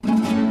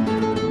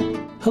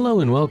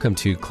Hello and welcome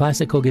to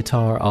Classical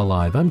Guitar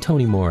Alive. I'm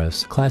Tony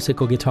Morris.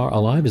 Classical Guitar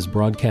Alive is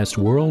broadcast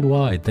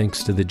worldwide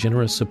thanks to the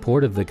generous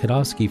support of the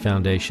Kodosky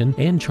Foundation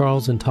and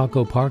Charles and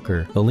Taco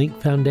Parker, the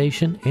Link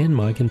Foundation, and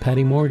Mike and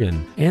Patty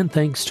Morgan, and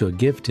thanks to a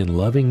gift in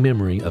loving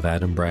memory of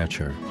Adam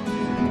Bratcher.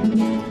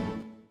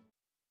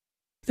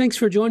 Thanks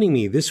for joining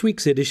me. This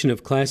week's edition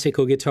of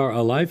Classical Guitar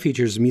Alive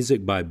features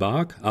music by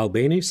Bach,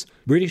 Albeniz,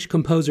 British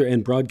composer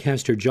and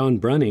broadcaster John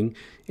Brunning,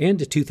 and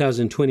a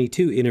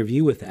 2022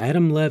 interview with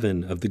Adam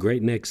Levin of the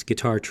Great Neck's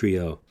Guitar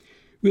Trio.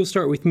 We'll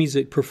start with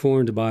music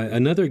performed by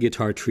another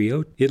guitar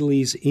trio,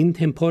 Italy's In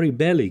Tempore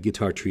Belli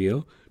Guitar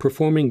Trio,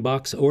 performing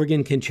Bach's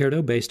organ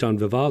concerto based on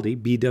Vivaldi,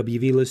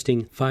 BWV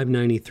listing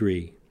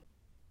 593.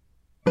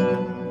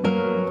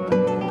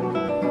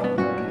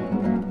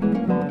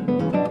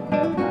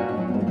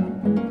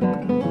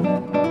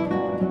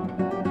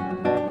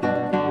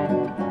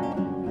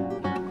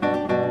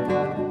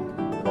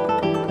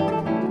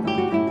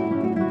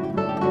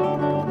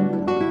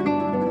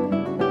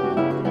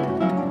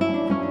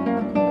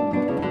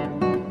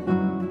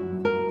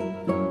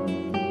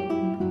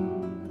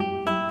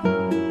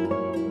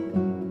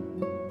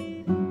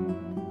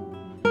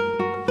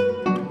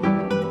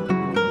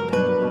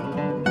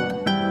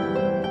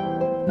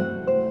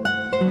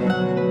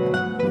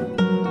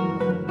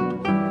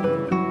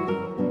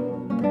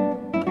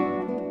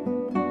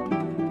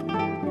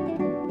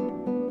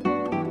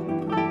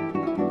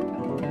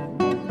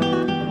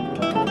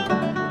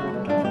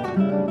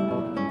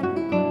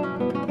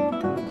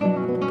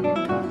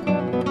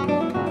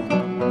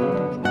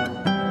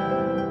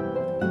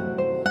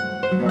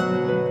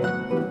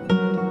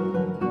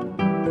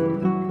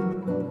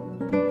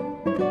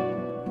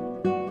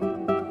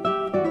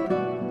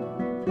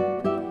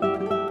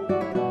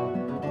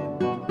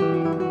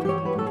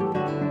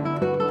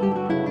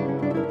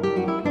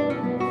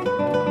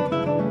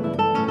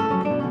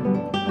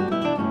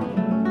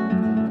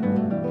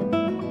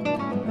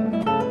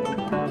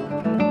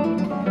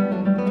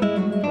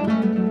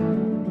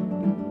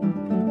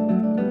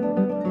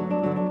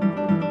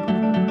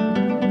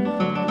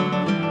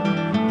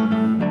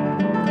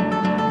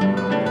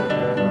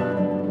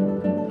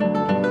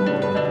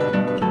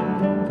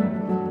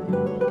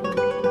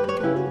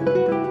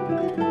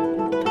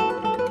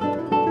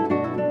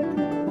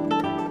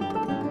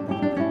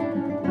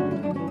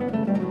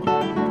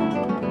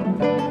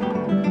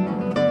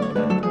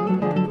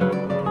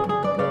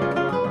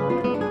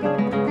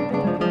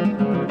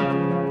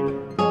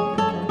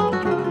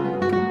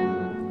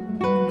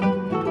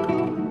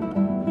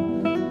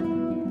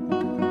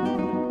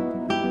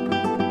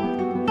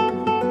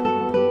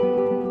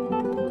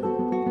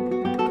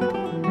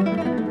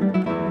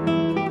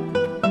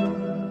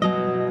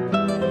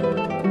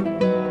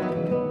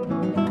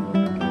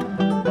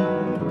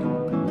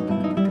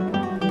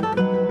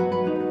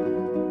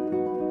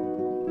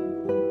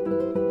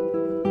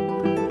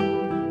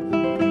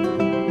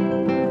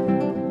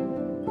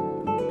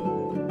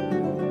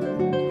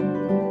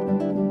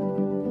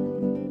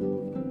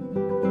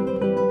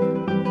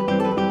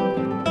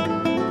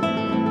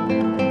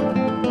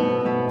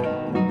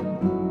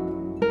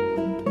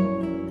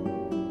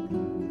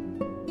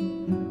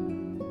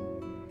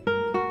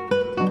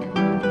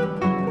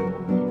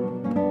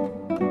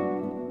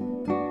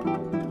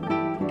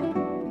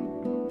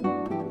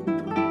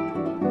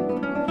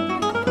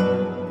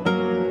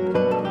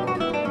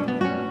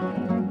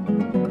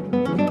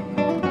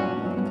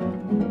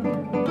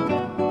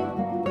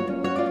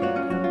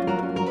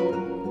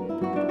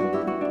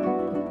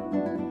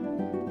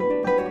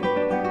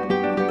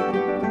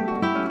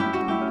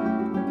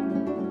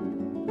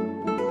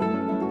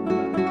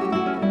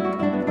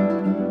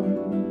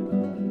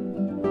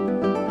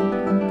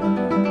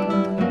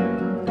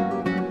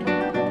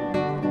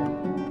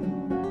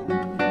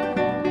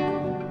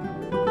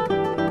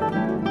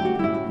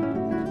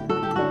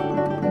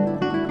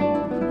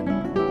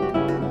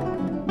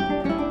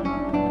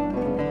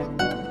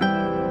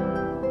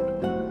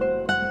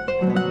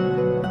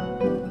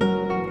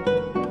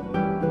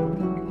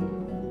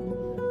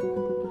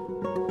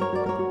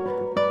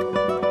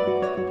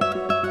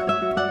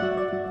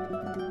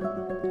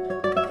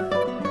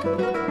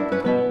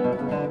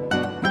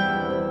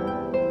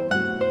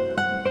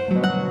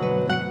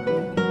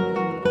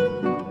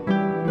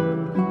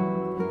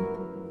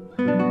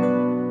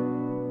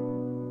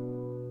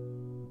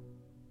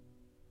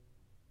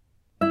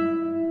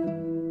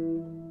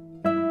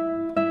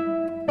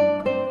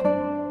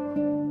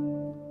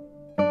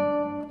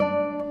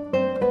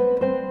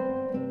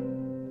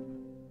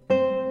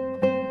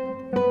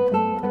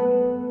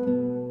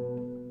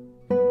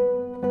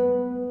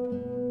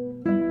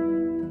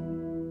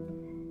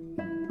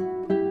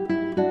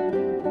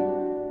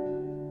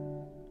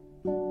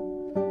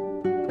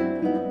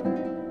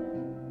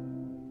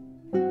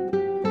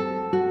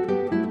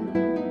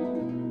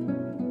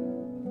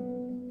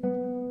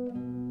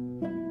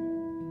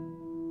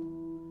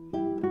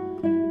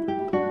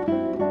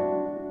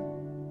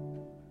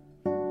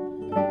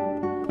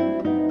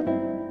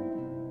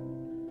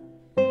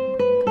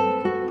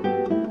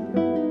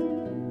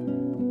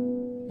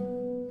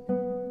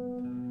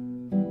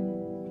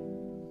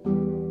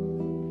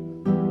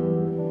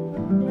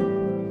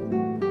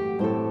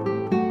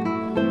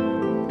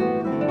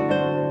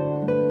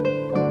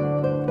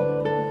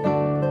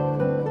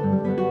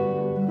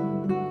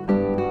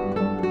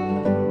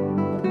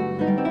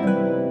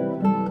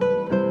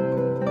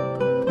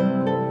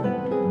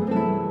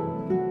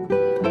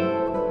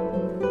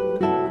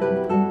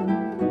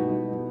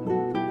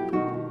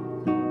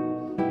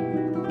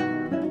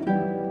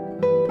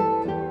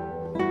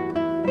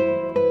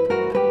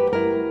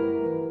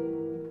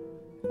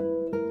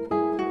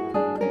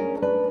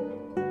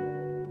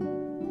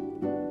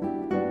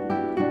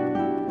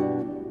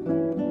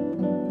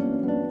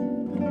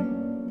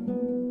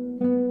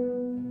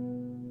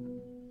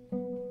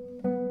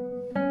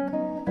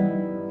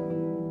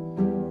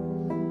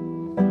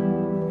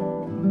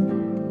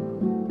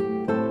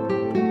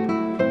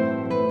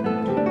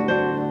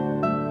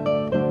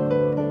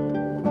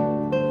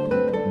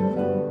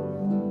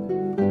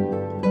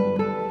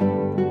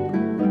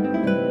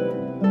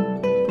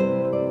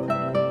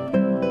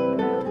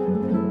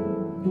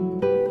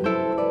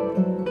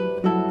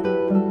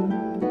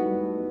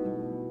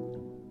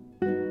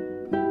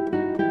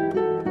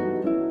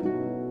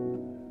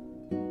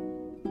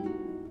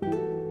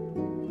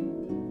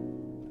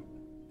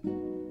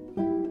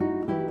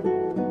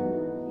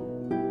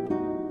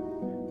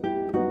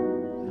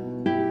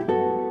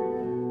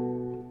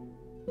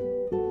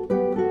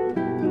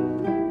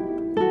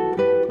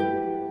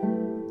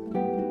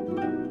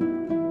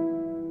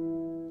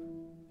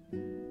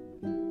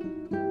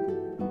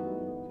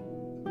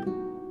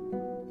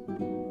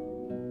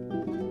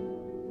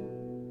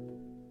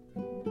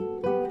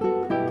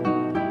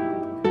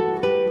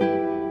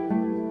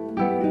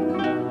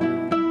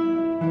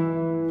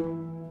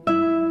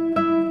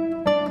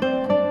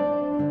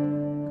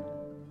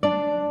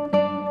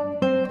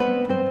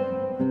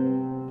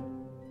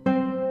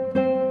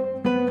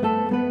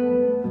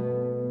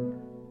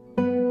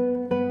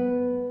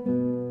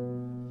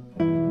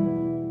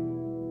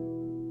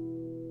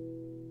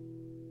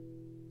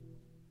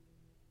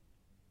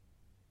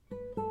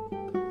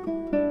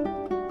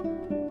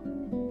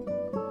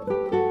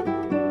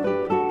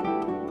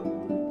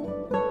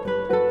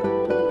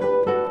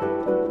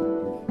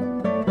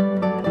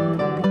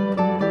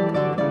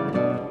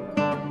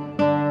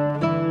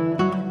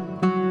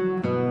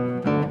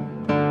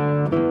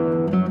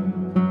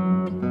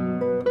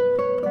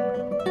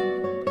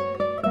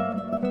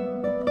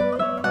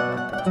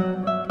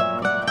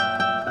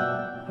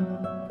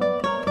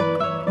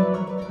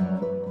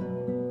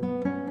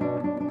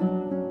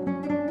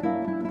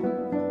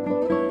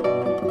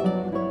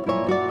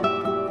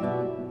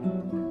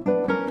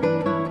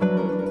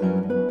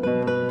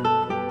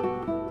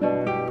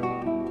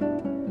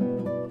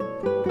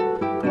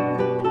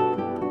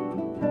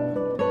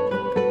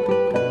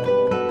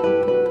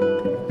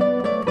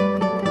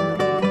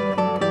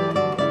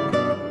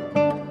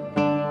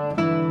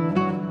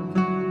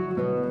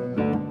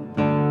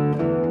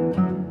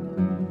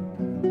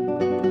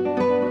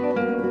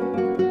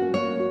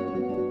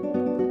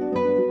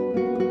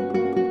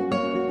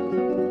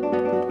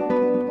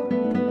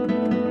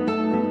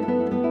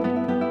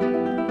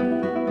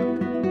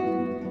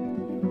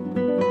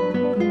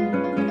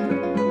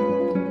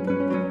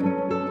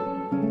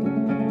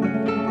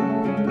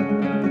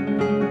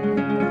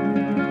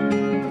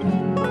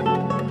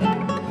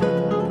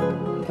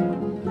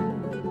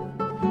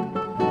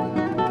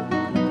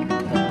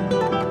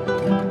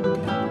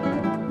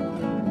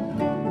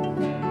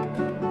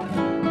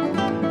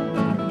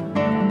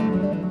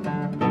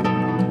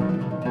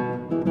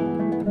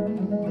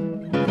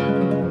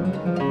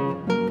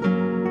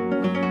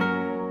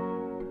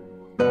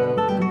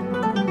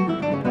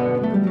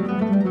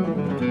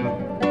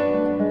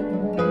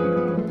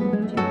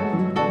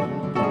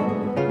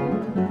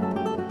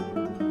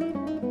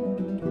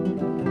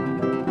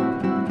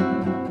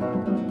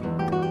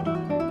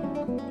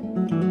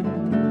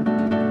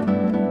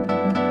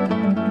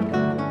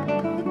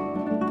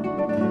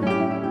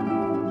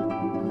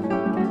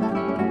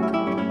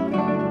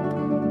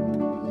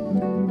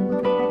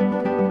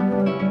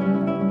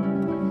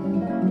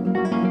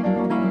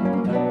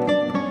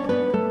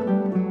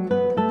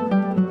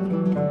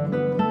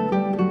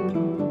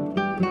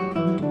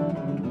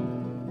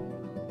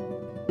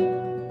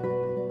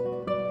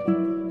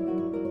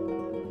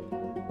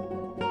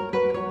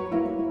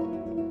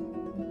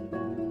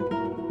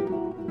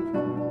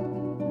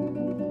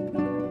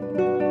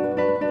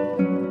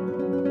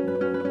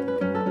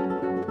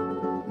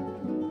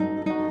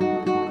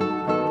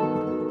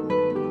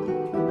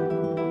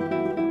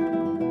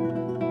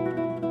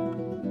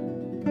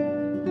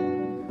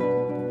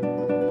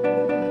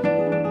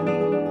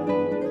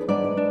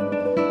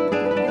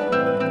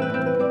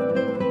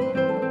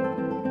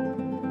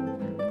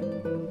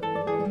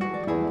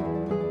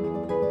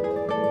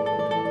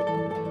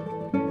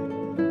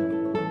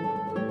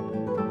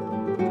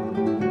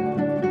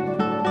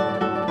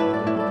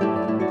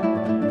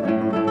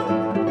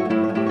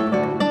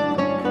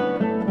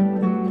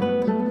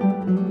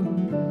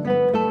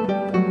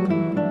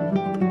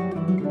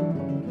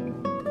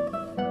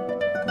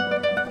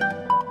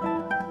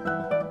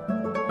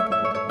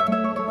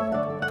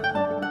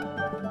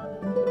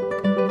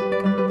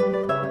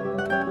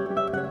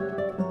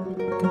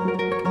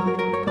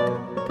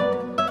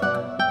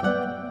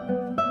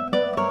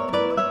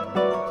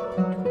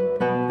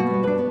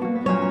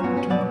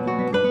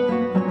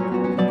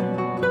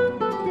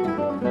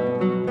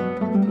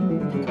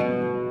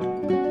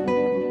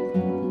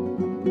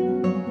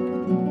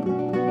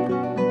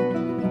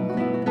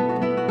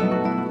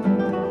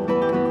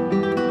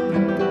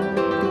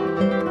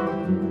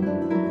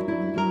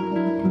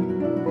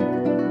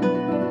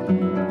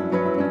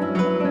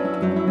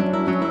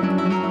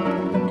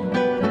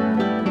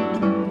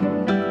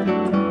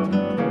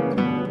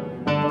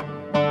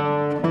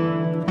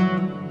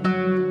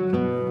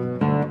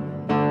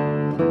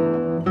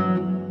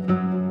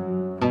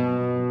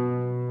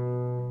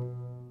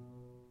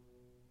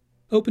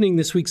 Opening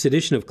this week's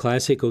edition of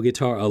Classical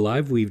Guitar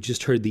Alive, we've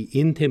just heard the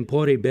In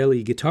Tempore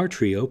Belli guitar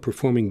trio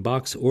performing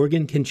Bach's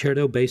organ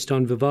concerto based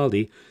on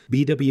Vivaldi,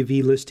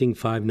 BWV listing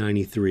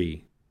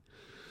 593.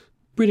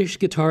 British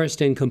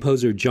guitarist and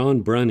composer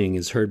John Brunning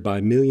is heard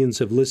by millions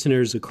of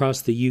listeners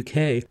across the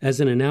UK as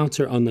an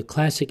announcer on the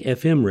Classic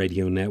FM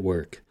radio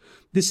network.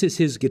 This is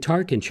his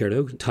guitar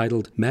concerto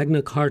titled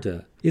Magna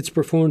Carta. It's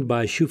performed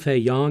by Shu-Fei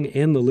Yang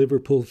and the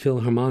Liverpool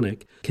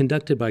Philharmonic,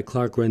 conducted by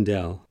Clark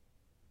Rendell.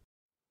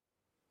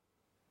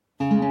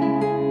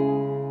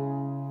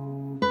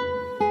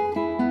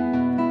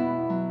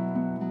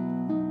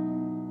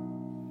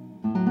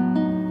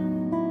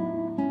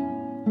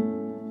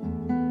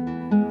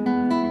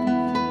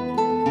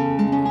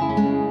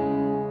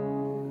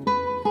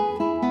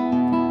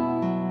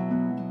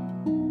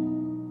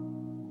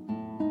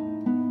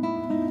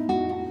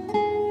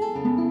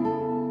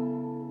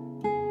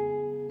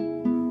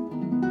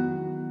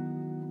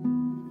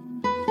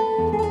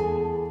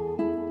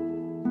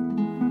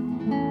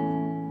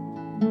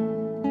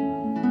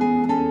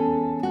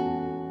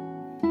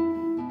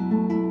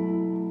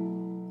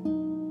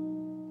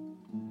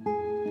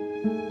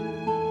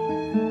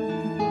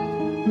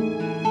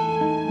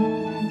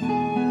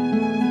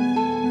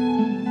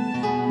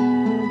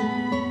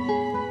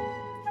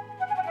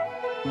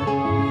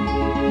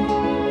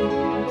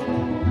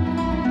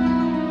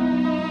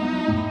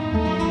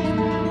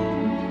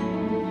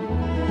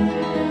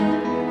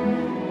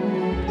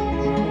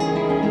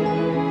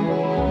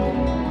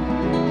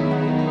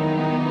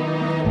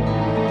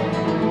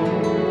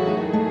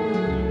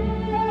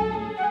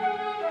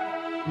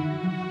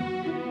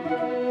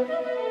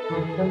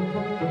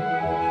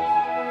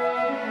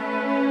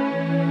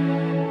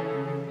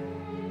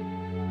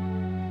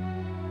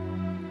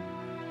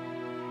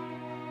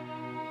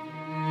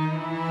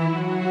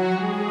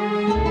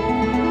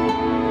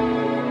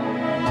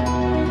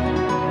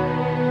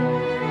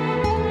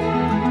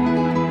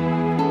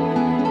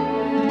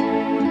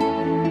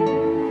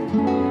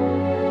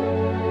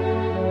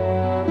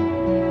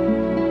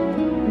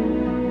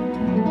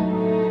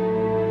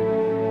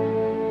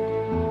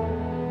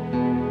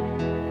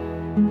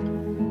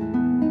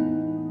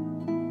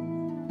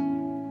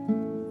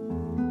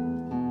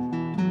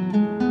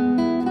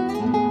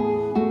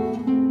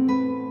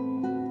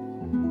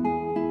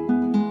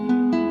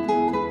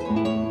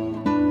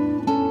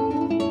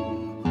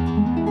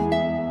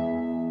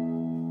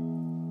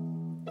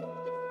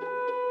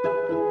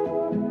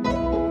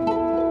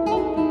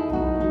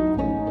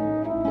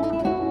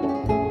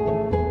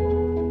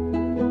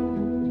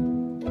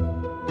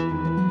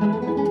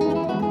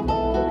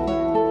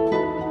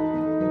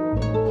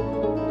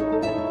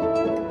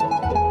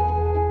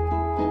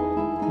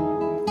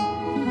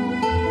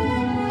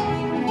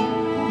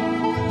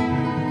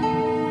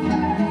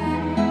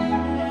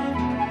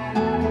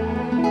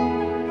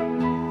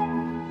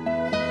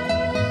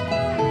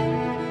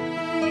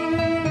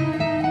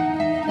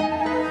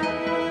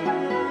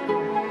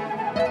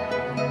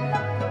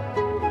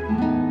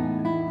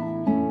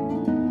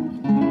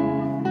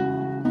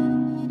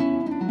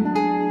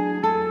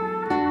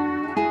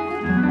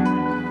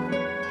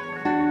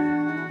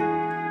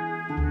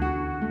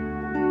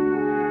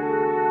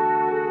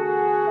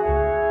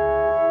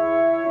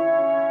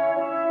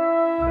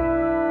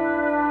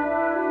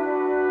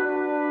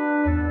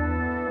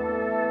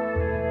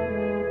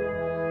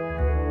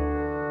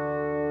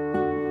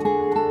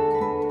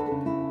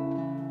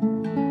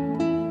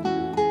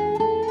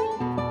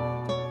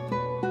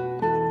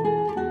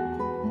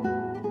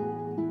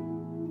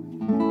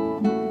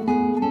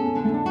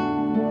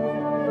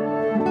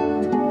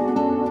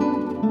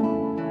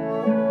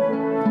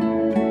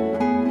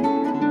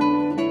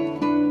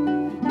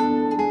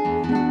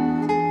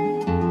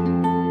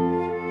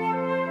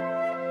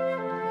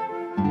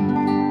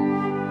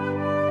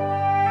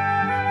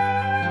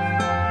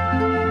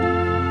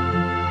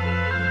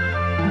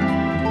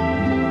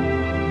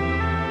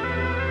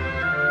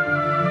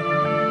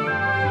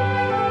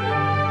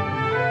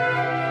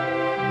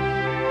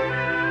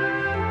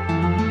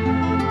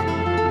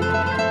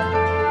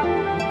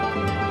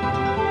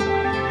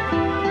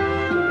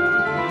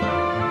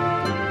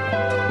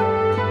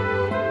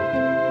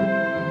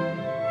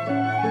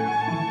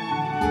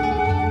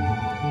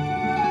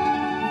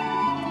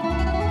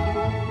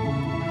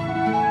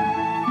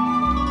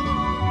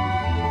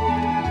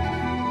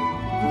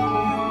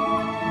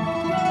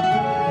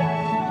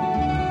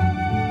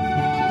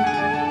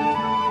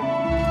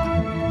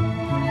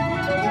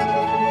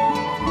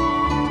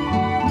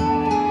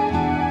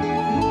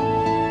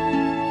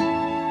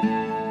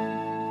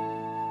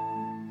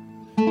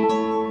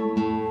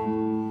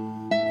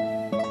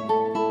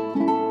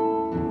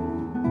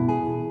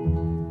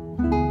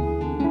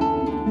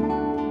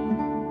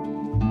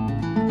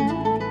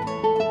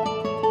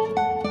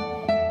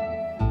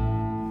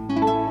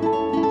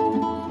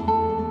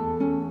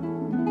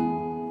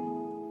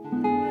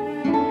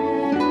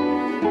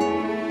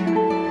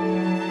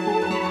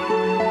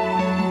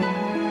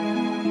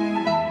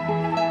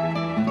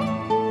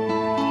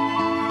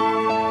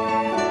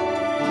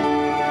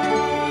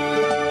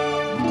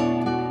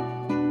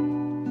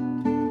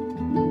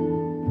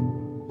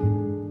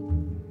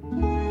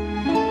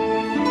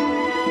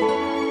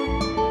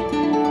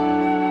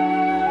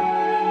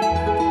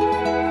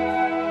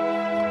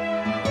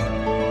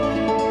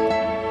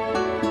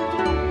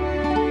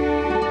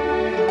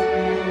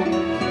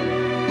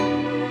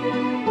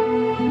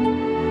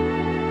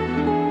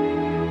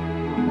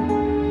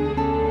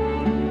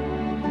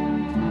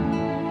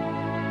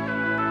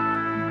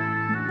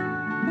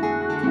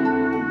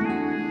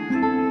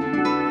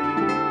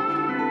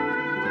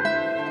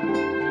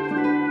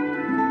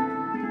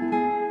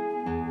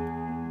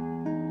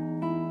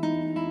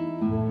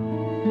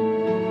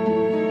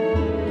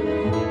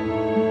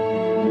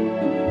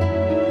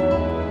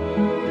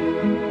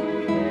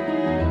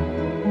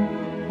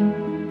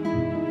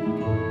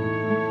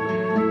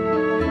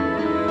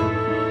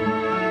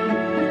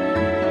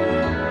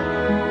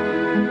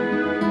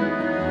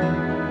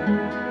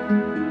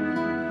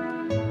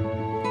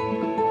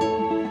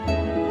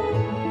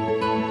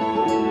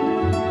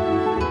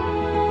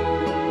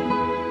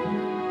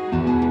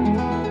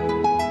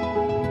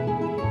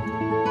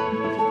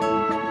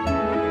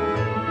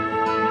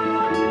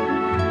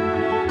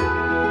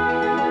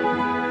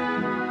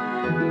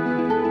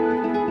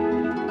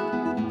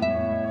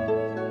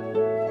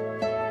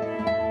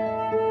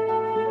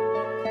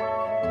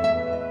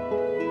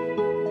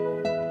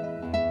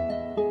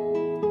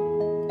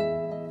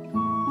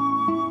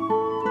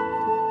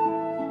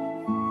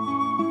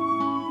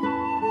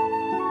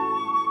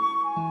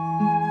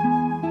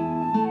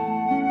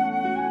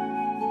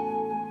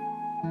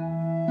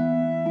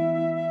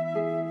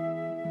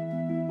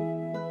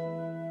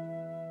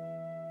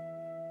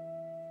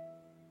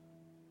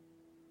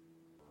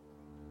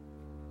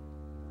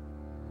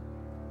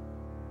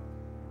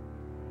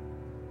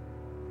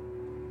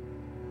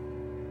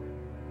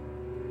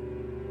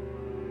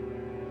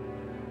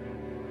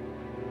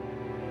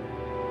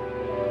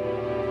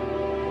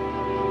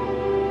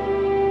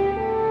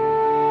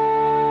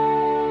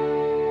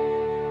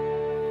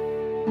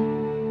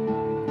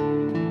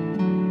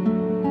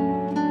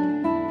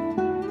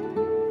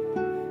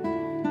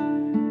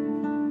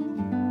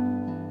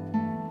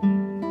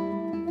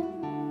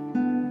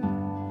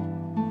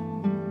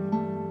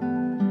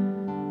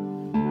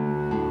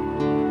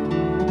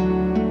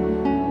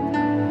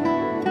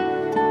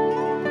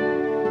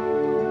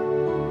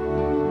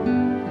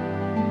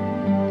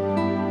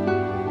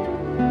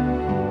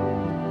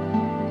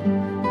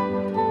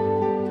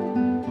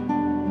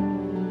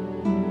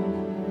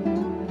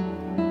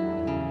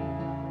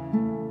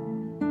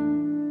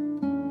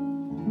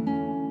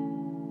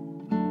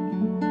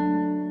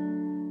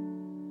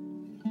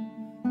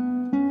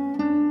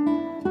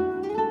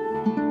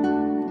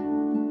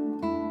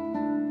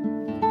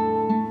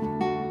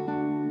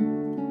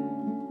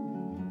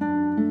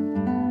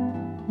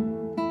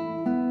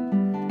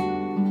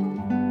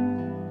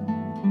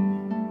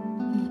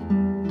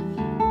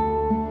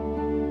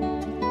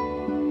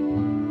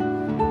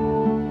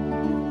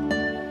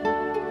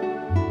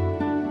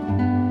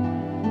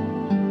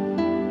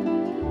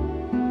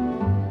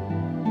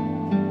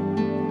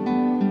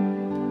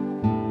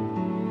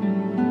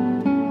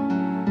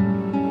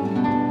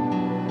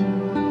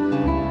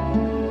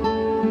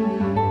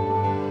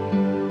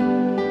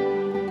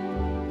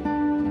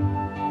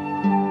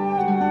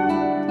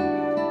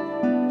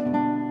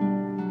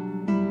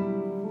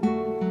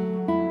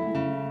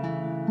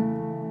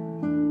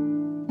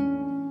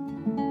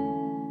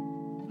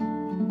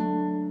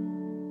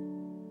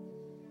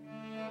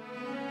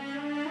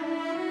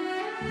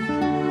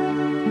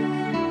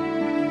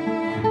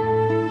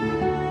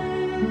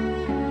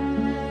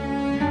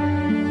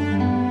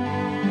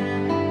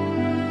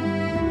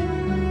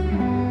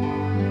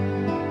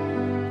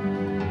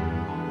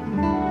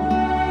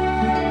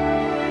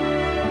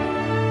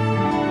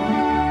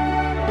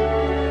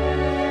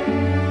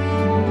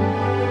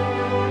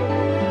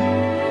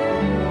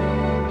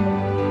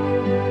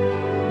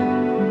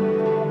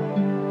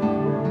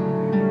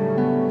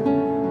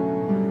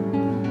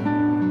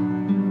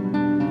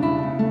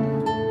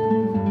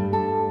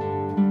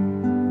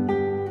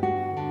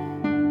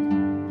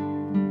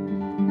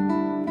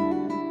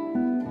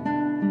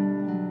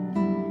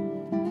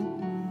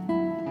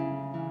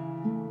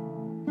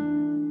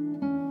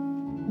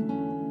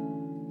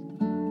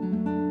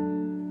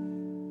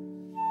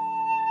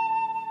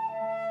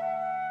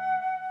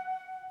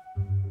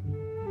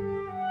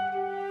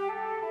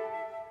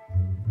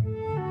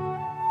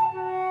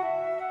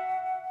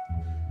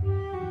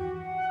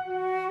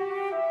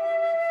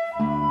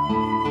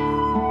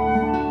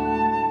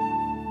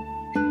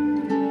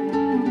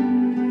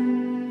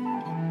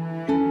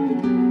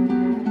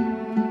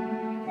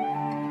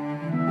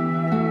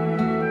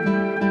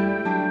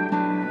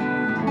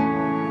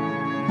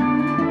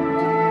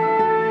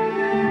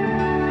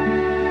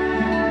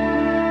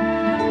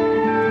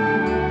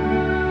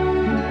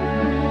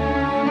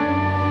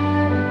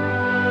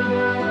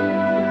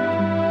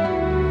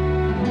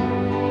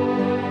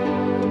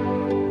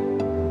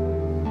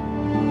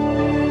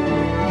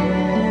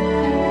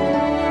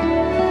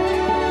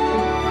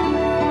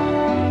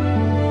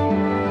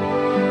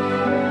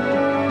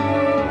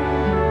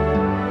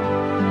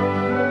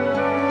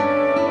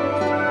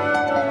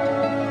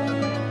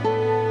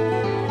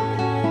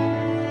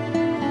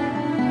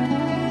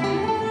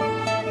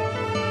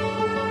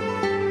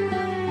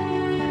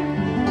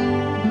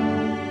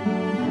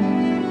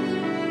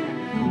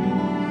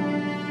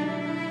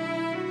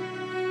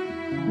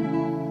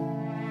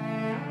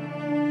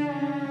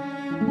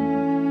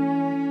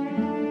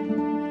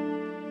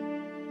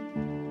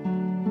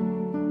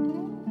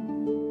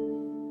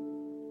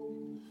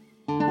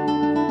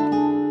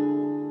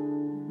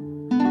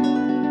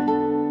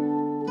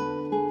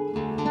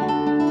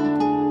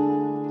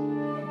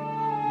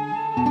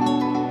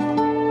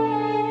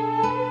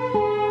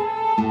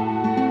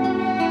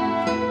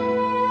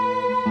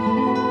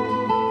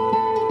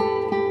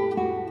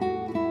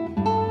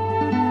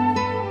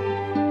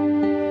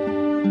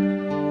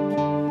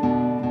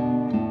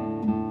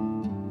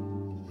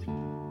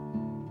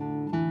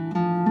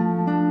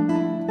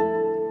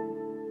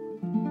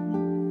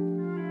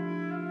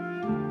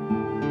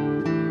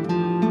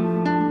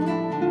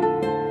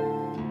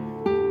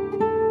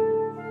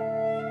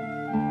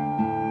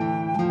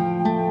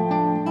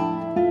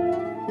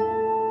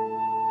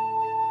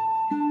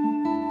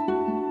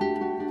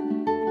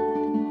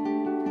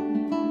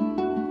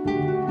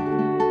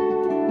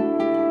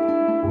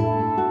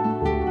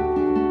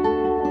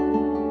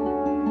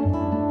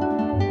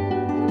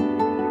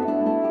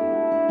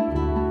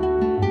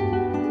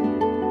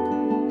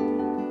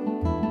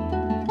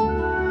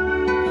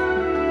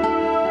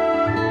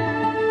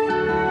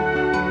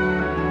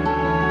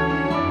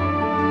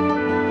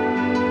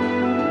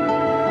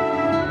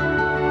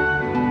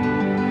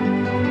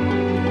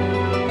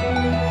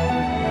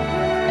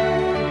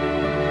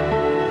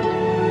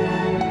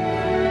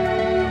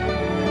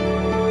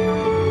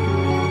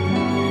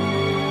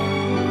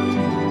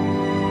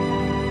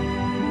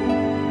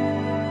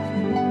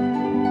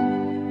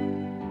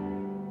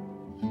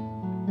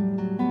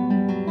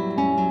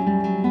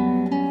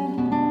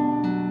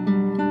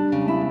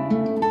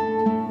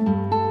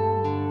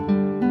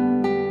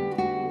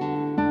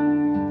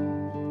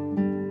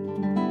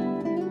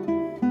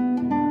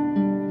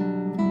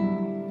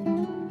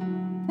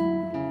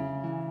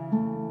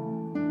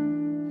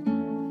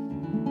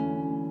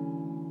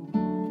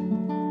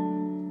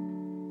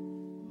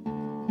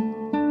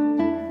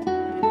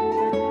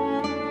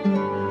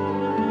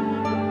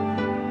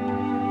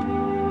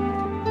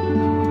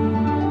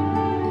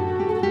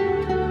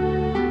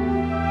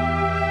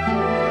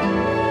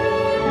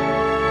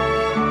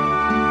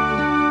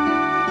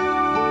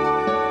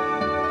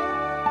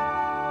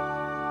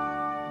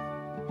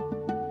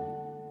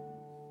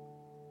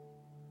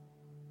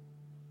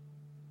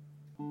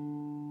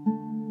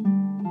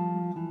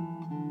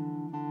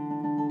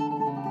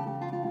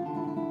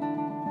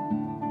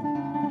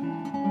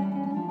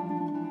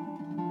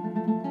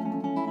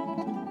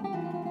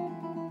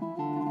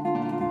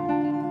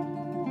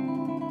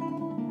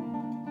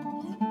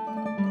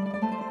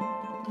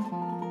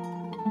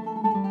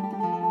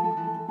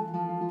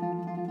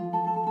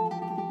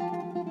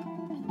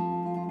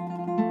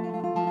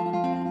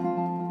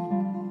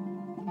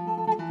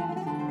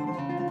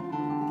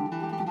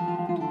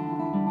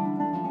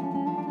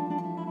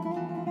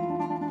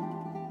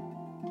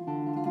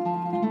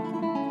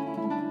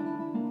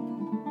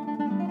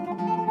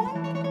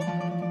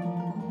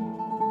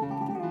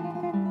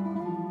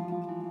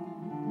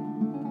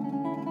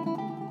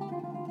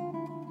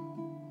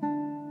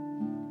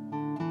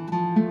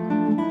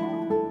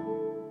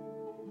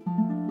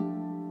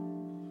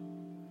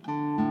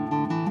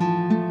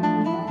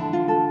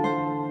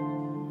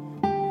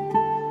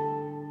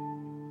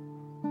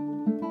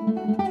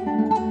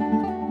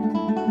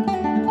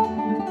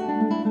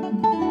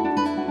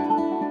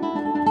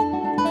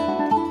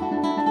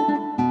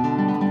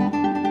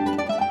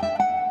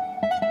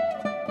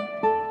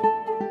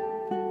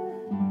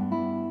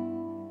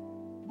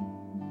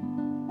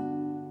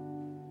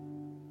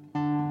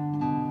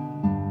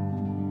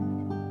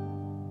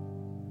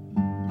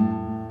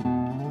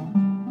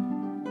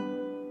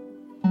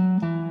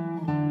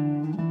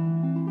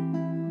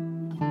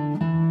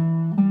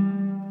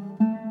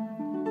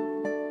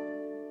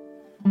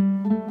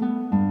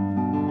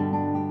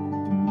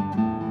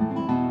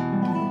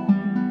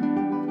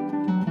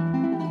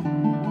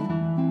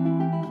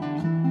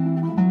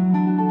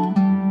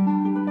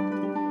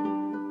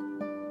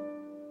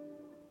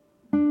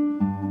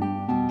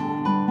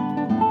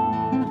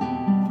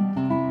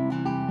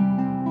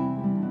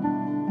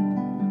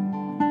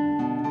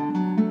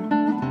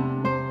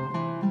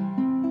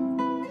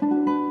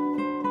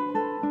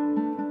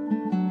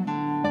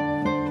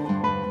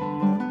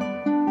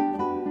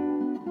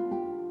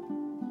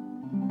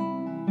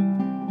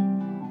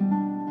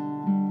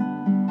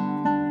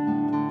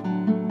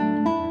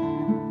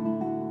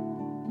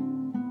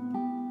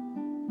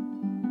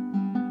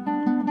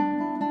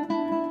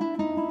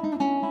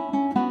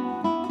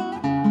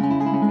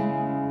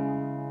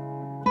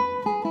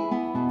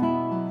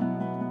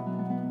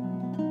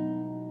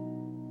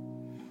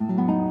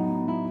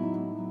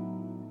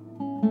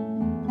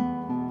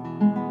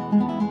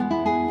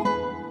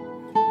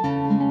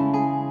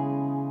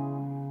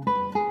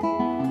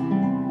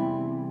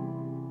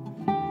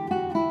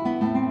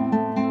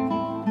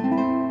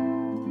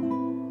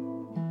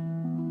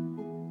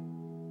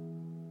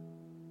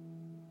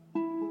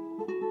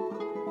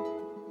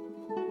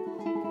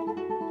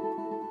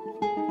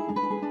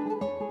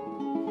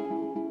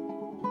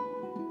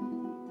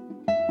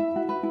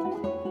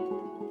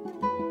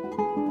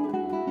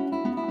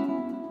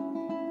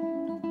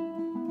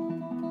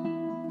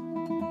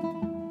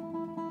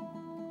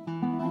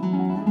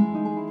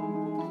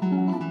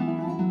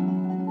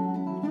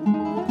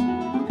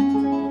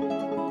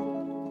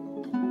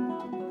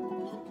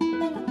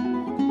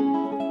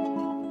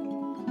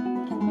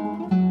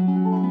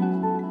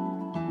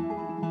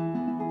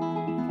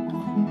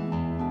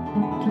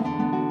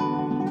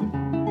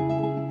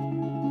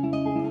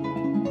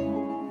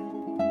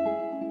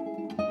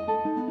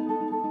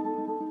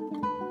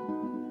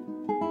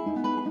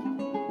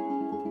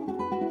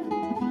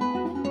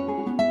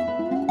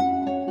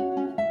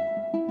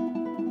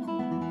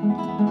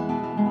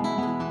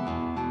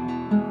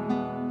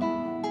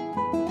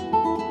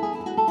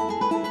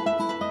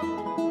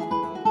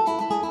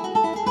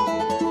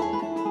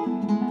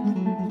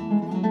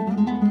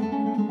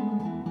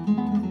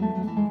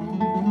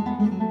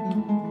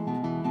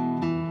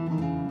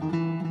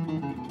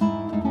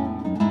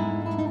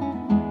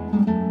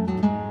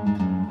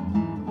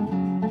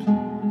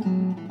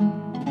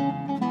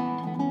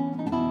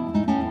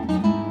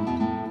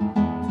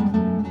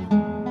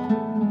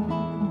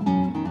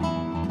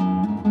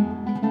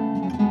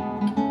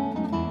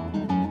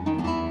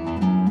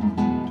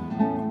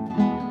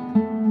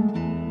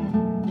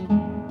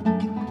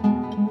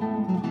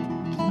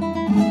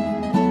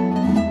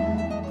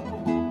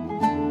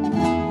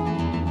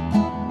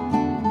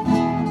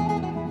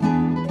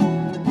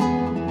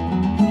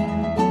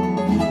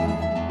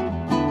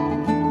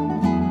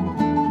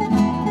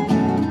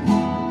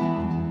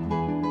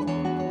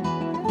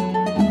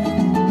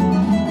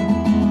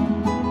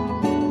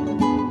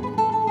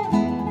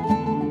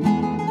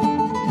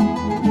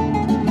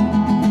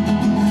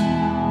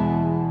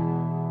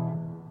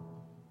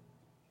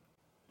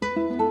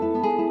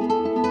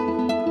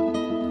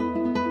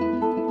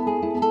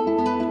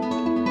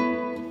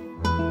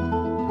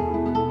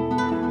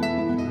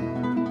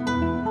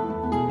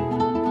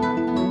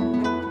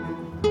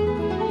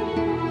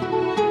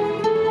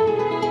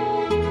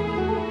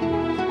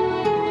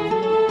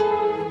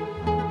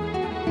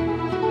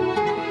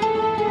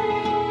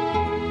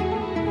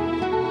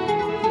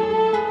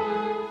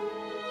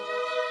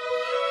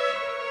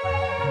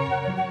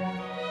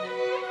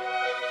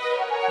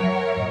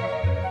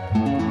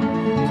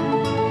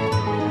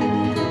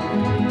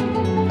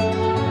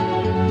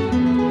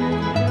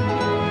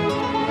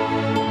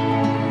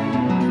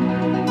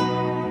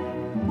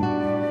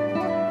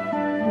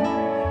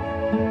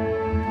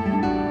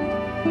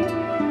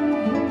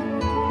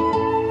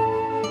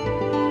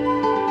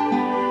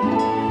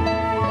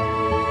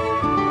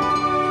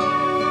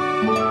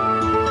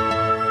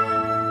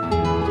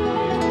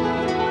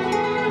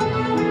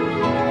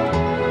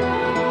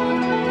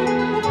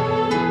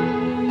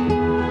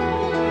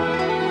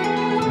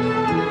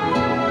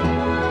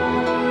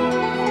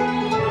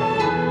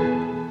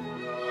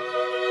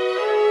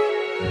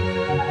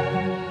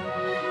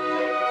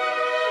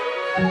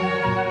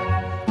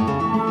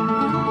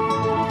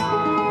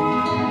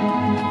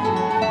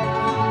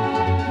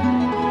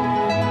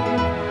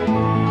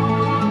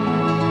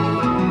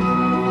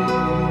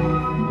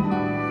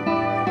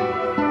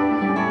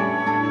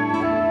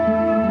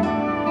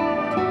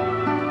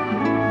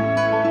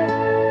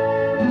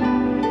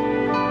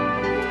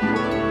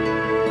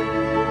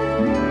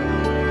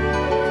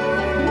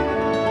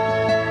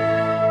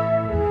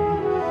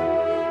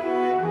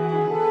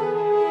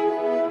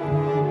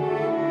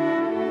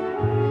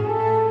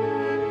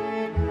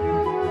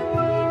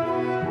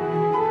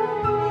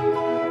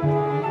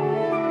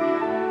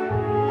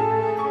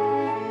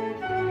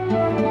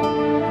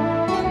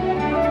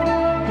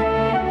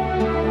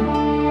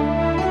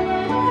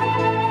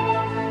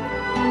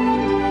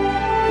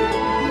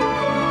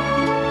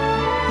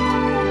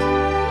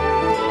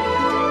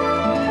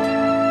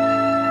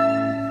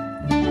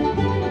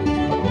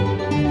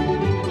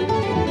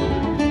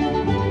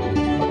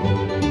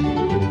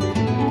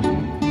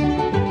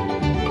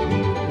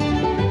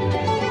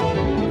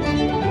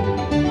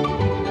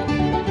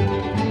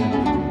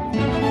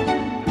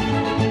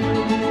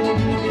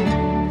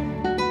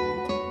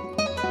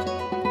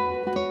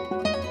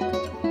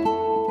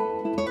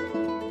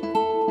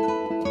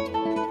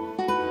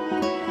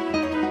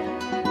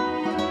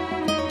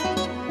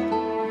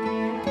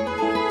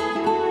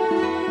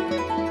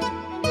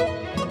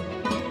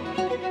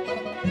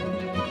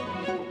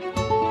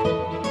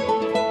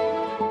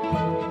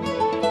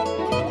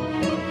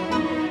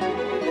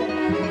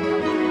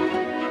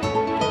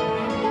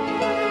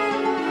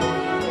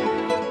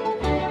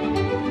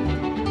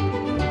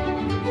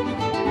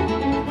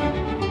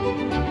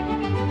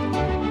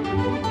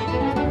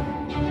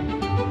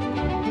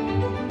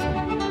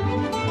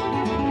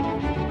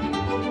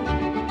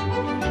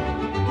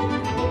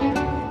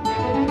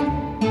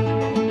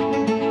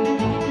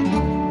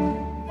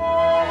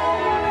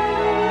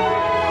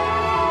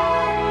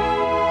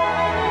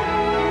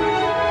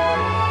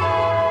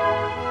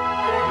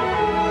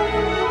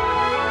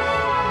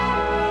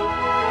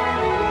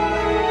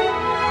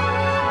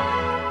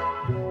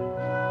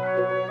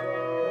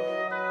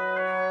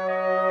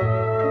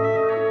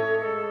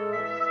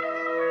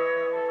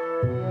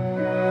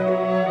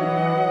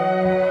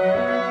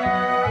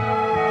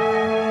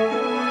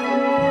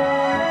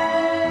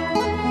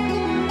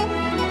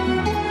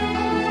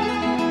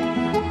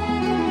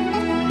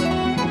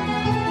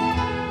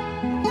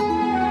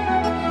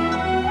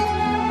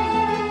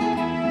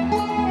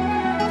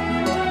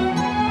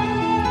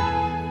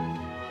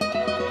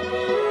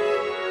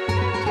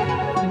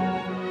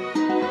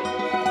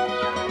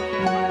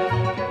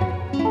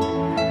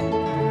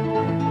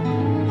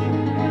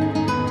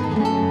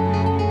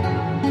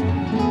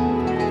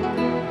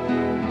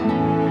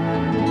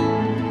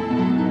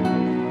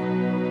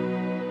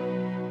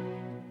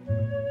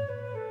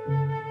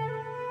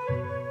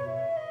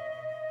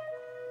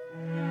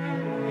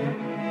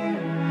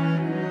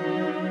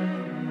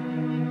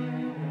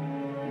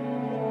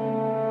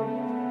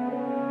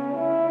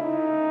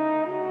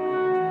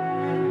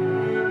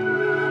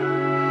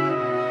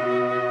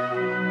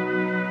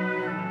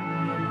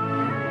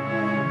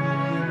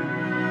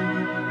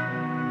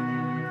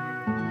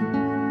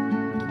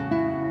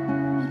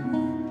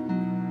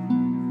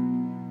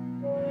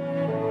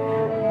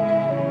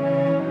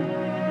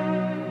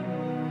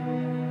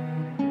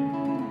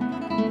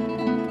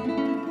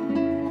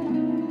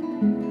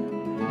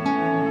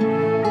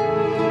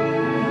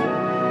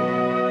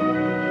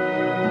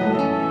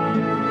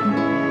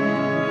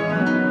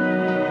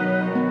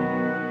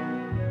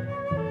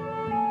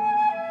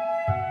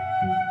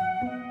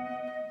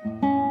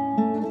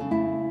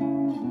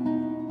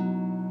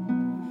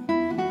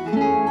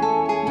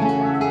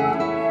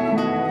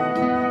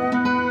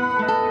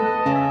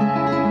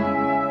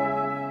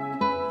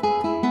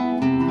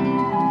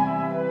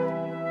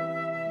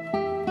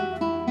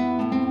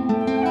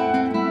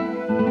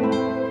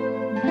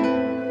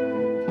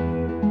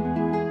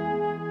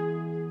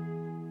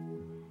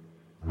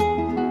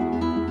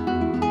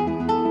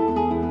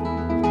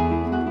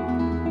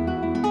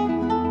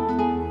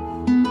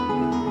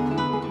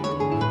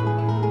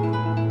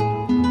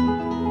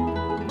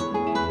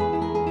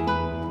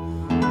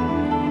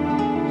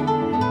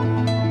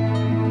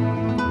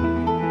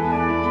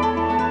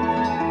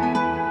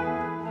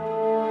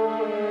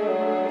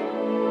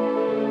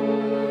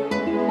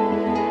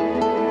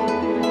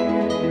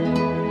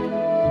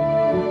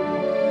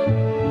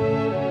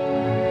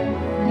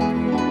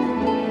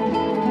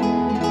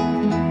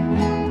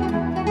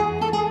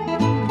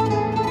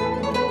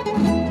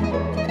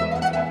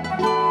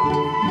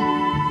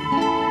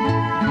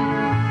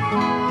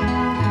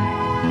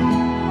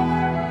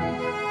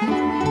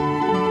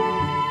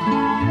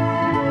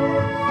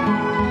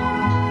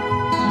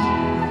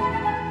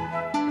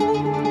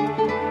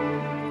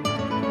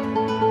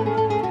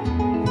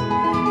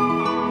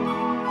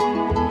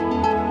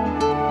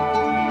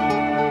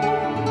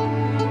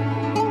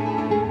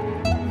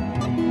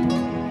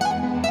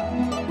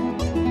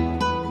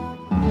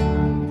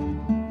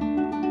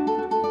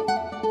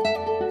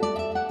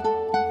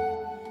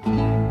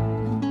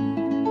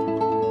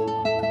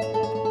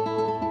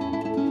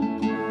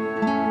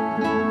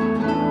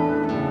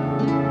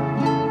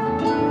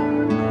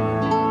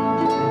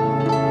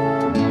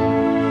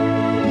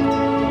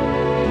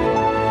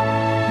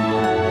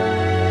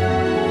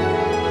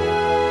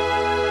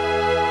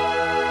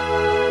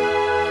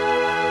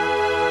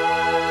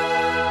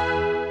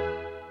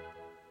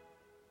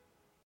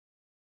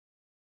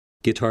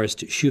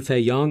 guitarist Shu-Fei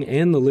Yang,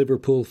 and the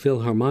Liverpool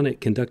Philharmonic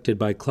conducted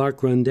by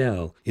Clark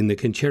Rundell in the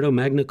Concerto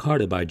Magna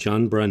Carta by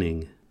John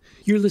Brunning.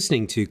 You're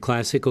listening to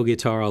Classical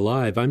Guitar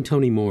Alive. I'm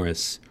Tony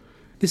Morris.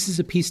 This is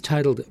a piece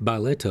titled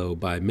Balletto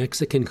by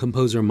Mexican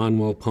composer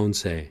Manuel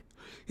Ponce.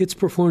 It's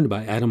performed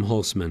by Adam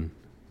Holzman.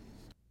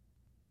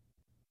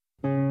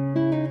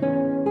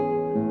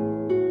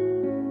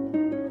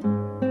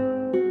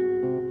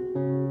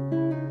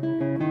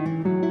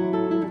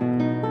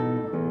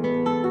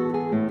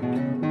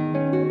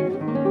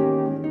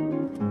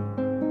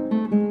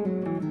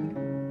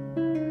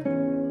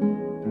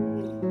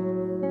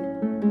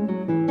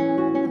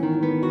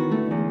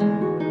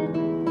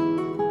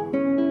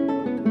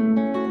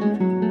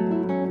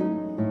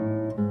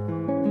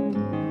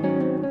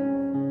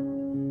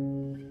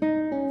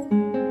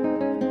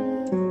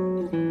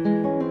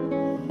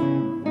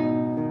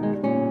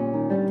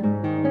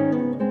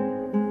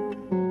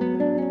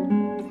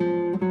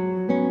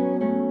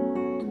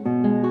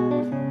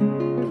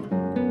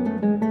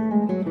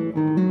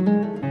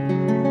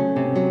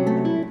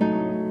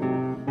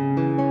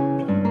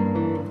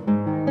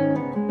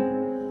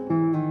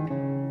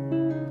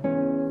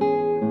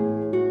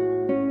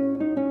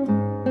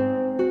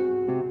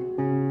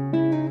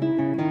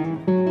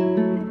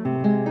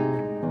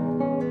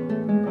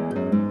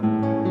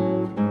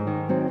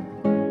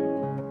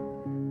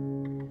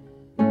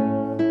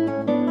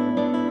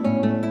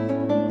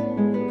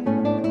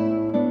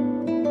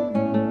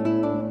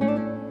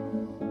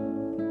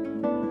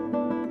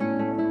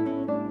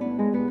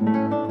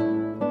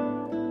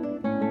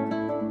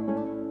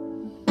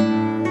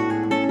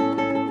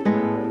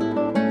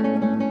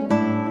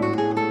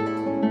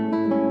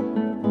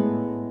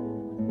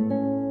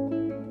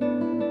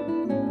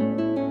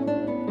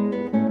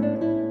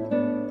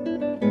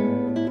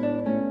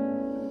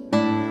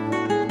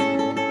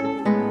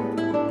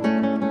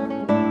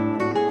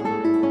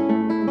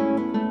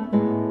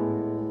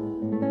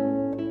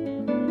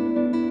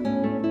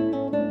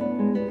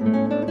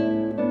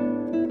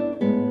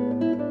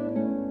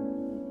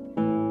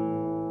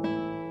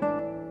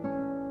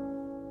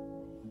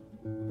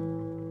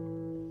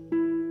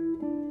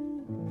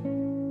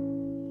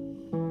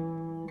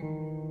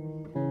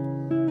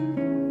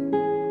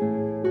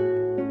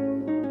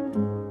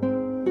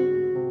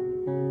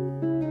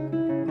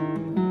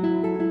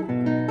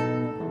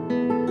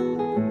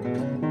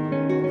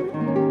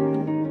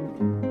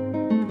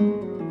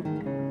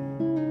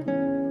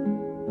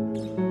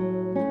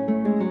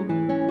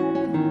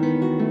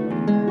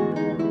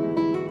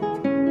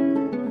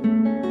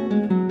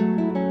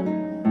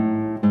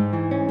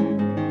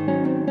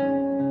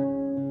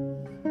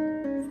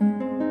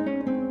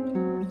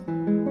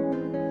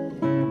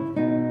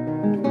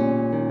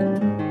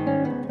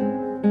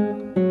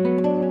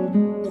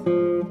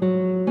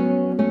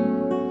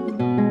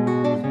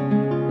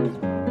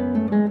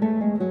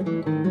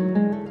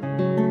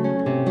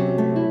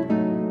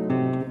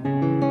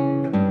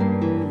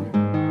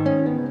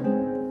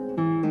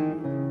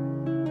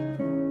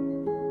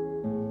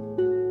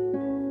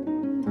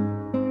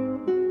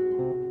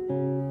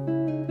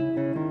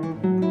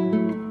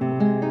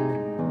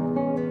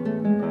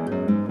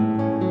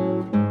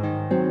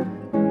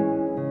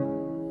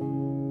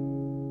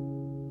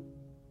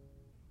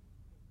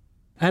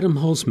 Adam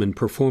Holzman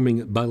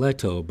performing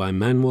Balletto by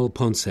Manuel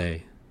Ponce.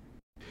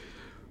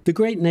 The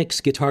Great Necks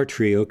guitar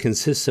trio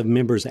consists of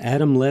members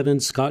Adam Levin,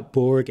 Scott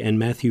Borg, and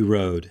Matthew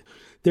Rode.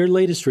 Their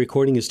latest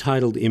recording is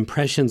titled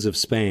Impressions of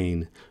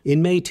Spain.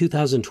 In May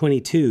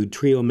 2022,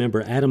 trio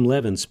member Adam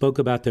Levin spoke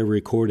about their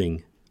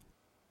recording.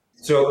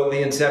 So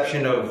the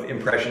inception of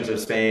Impressions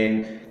of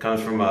Spain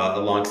comes from a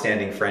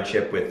long-standing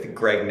friendship with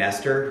Greg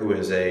Nestor, who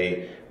is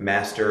a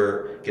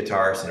master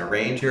guitarist and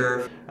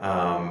arranger.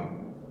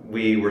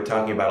 We were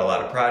talking about a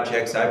lot of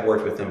projects. I've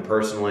worked with him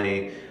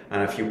personally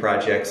on a few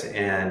projects,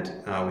 and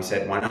we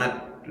said, why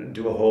not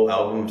do a whole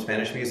album of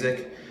Spanish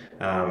music?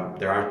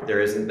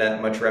 There isn't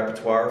that much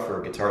repertoire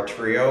for a guitar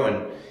trio,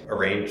 and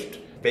arranged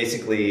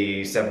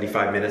basically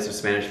 75 minutes of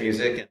Spanish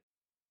music.